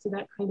access to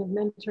that kind of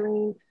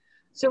mentoring.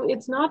 So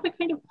it's not the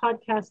kind of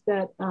podcast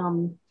that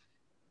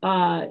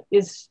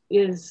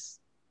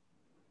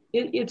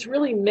it's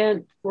really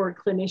meant for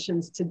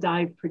clinicians to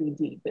dive pretty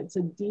deep. It's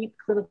a deep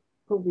clinical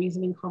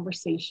reasoning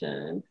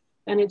conversation,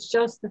 and it's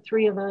just the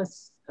three of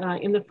us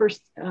in the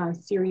first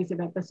series of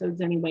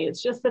episodes anyway.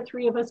 It's just the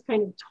three of us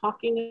kind of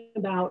talking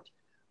about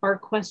our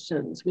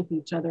questions with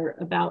each other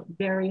about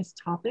various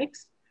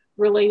topics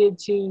related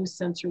to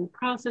sensory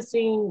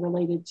processing,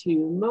 related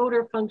to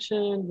motor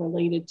function,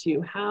 related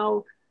to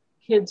how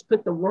kids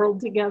put the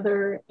world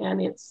together.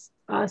 And it's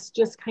us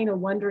just kind of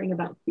wondering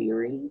about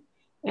theory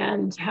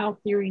and how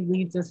theory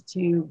leads us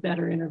to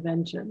better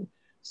intervention.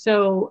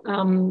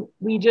 So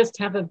we just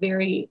have a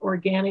very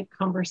organic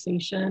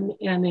conversation,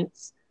 and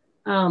it's,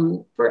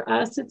 for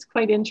us, it's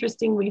quite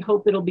interesting. We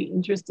hope it'll be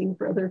interesting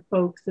for other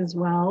folks as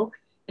well.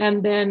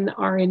 And then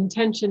our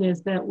intention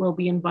is that we'll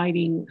be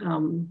inviting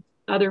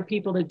other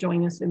people to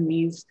join us in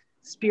these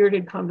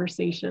spirited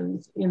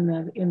conversations in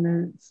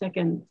the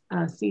second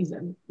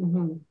season.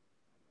 Mm-hmm.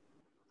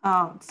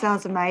 Oh,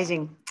 sounds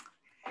amazing.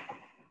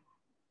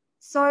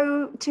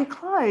 So to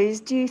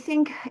close, do you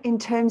think in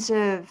terms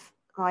of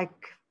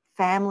like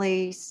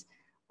families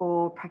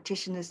or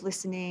practitioners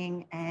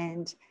listening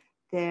and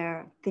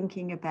they're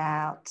thinking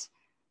about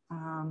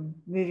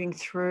moving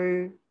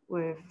through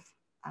with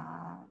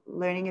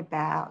learning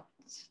about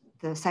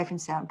the Safe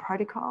and Sound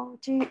protocol,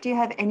 do you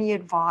have any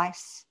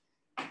advice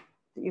that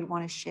you'd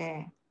want to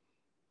share?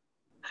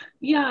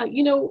 Yeah,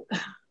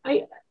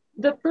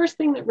 the first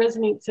thing that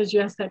resonates as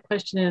you ask that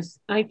question is,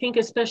 I think,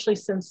 especially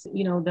since,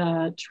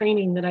 the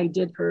training that I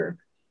did for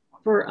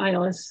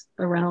ILS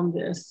around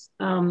this,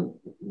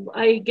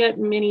 I get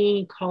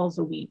many calls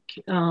a week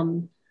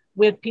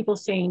with people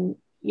saying,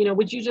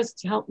 would you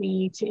just help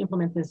me to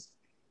implement this?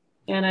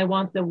 And I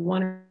want the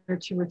one or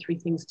two or three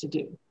things to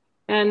do.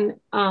 And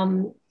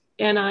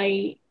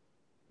I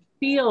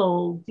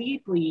feel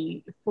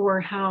deeply for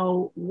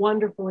how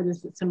wonderful it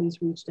is that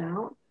somebody's reached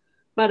out.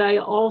 But I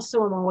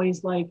also am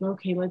always like,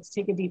 okay, let's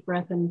take a deep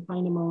breath and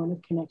find a moment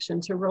of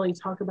connection to really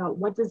talk about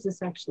what does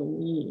this actually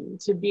mean?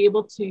 To be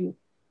able to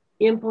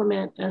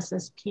implement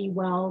SSP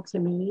well, to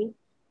me,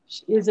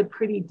 is a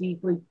pretty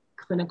deeply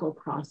clinical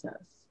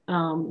process.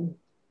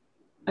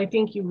 I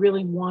think you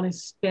really want to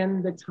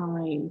spend the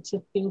time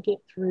to think it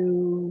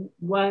through.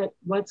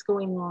 What's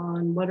going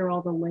on? What are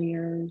all the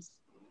layers?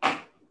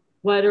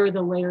 What are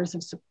the layers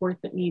of support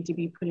that need to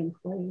be put in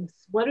place?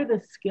 What are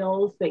the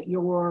skills that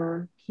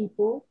your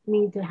people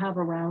need to have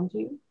around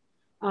you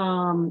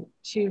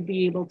to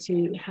be able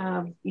to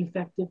have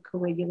effective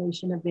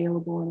co-regulation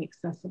available and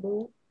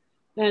accessible?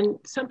 And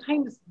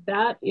sometimes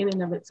that in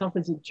and of itself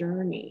is a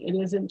journey. It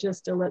isn't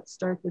just a let's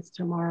start this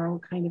tomorrow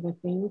kind of a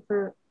thing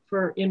for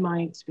in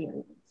my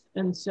experience.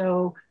 And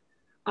so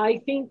I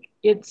think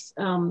it's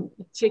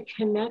to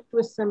connect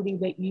with somebody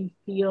that you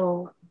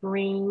feel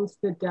brings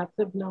the depth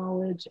of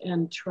knowledge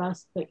and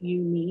trust that you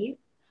need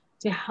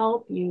to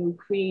help you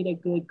create a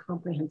good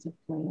comprehensive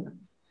plan.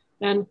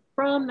 And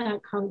from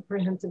that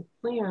comprehensive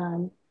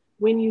plan,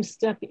 when you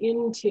step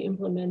into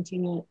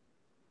implementing it,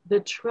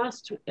 the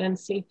trust and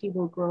safety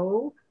will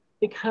grow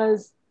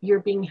because you're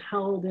being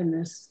held in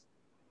this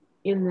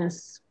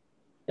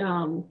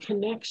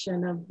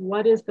connection of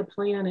what is the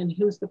plan and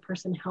who's the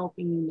person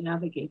helping you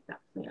navigate that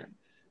plan.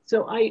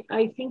 So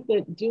I think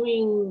that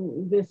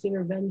doing this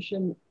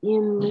intervention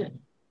in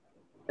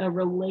a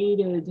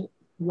related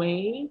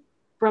way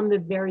from the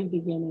very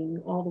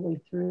beginning all the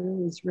way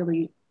through is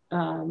really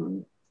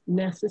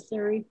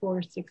necessary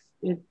for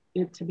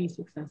it to be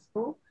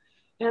successful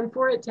and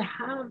for it to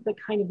have the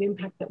kind of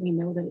impact that we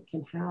know that it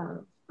can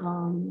have.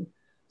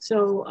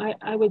 So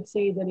I would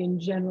say that in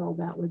general,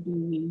 that would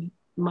be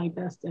my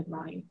best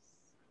advice.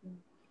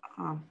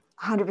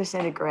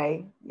 100%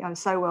 agree. Yeah,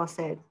 so well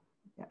said.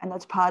 And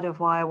that's part of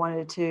why I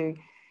wanted to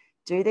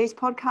do these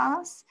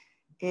podcasts,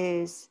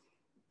 is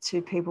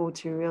to people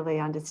to really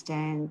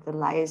understand the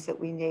layers that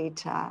we need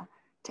to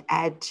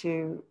add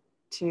to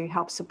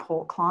help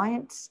support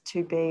clients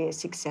to be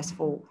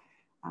successful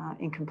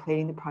in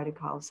completing the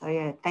protocol. So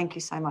yeah, thank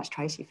you so much,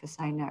 Tracy, for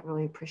saying that.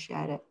 Really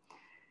appreciate it.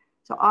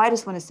 So I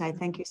just want to say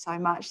thank you so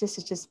much. This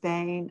has just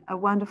been a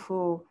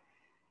wonderful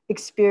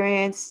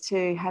experience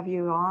to have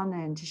you on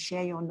and to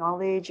share your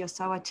knowledge. You're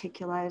so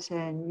articulate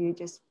and you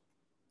just,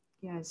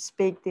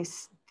 speak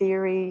these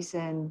theories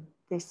and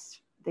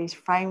these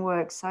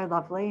frameworks so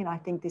lovely. And I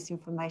think this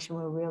information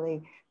will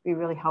really be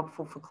really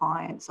helpful for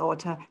clients or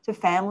to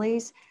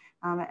families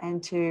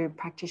and to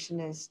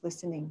practitioners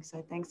listening.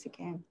 So thanks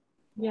again.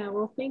 Yeah,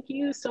 well, thank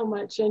you so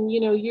much. And,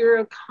 you're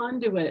a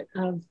conduit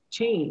of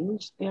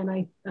change.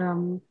 And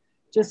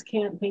just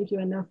can't thank you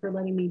enough for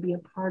letting me be a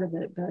part of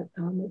it. But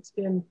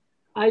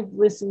I've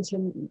listened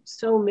to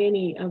so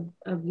many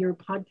of your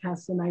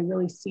podcasts, and I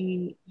really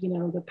see,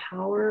 the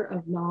power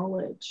of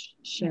knowledge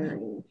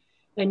sharing,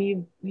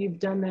 and you've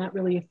done that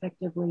really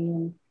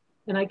effectively.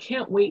 And I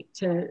can't wait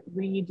to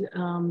read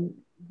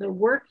the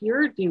work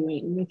you're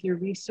doing with your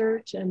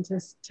research and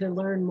to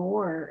learn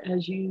more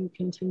as you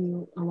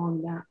continue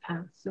along that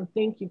path. So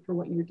thank you for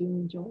what you're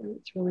doing, Joanne.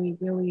 It's really,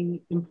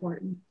 really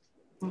important.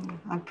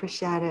 I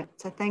appreciate it.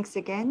 So thanks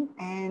again.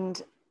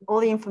 And all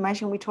the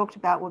information we talked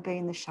about will be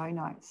in the show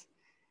notes.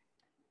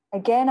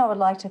 Again, I would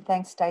like to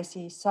thank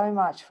Stacey so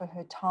much for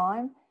her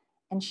time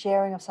and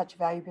sharing of such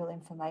valuable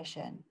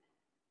information.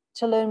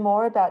 To learn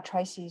more about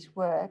Tracy's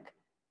work,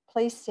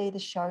 please see the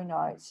show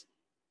notes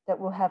that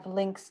will have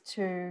links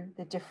to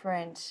the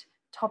different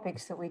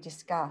topics that we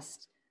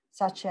discussed,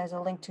 such as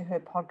a link to her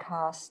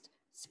podcast,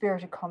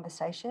 Spirited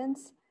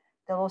Conversations.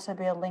 There'll also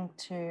be a link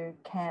to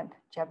Camp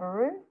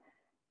Jabiru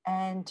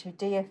and to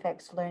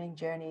DFX Learning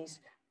Journeys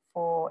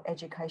for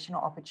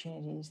educational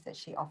opportunities that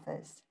she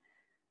offers.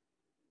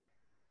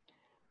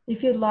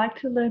 If you'd like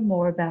to learn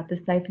more about the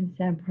Safe and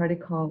Sound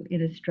Protocol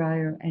in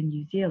Australia and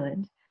New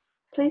Zealand,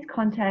 please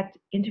contact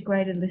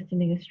Integrated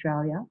Listening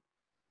Australia.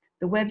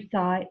 The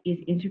website is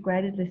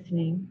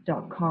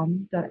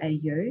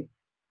integratedlistening.com.au,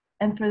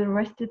 and for the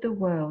rest of the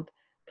world,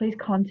 please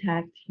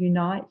contact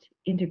Unite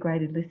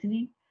Integrated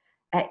Listening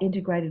at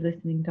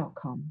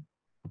integratedlistening.com.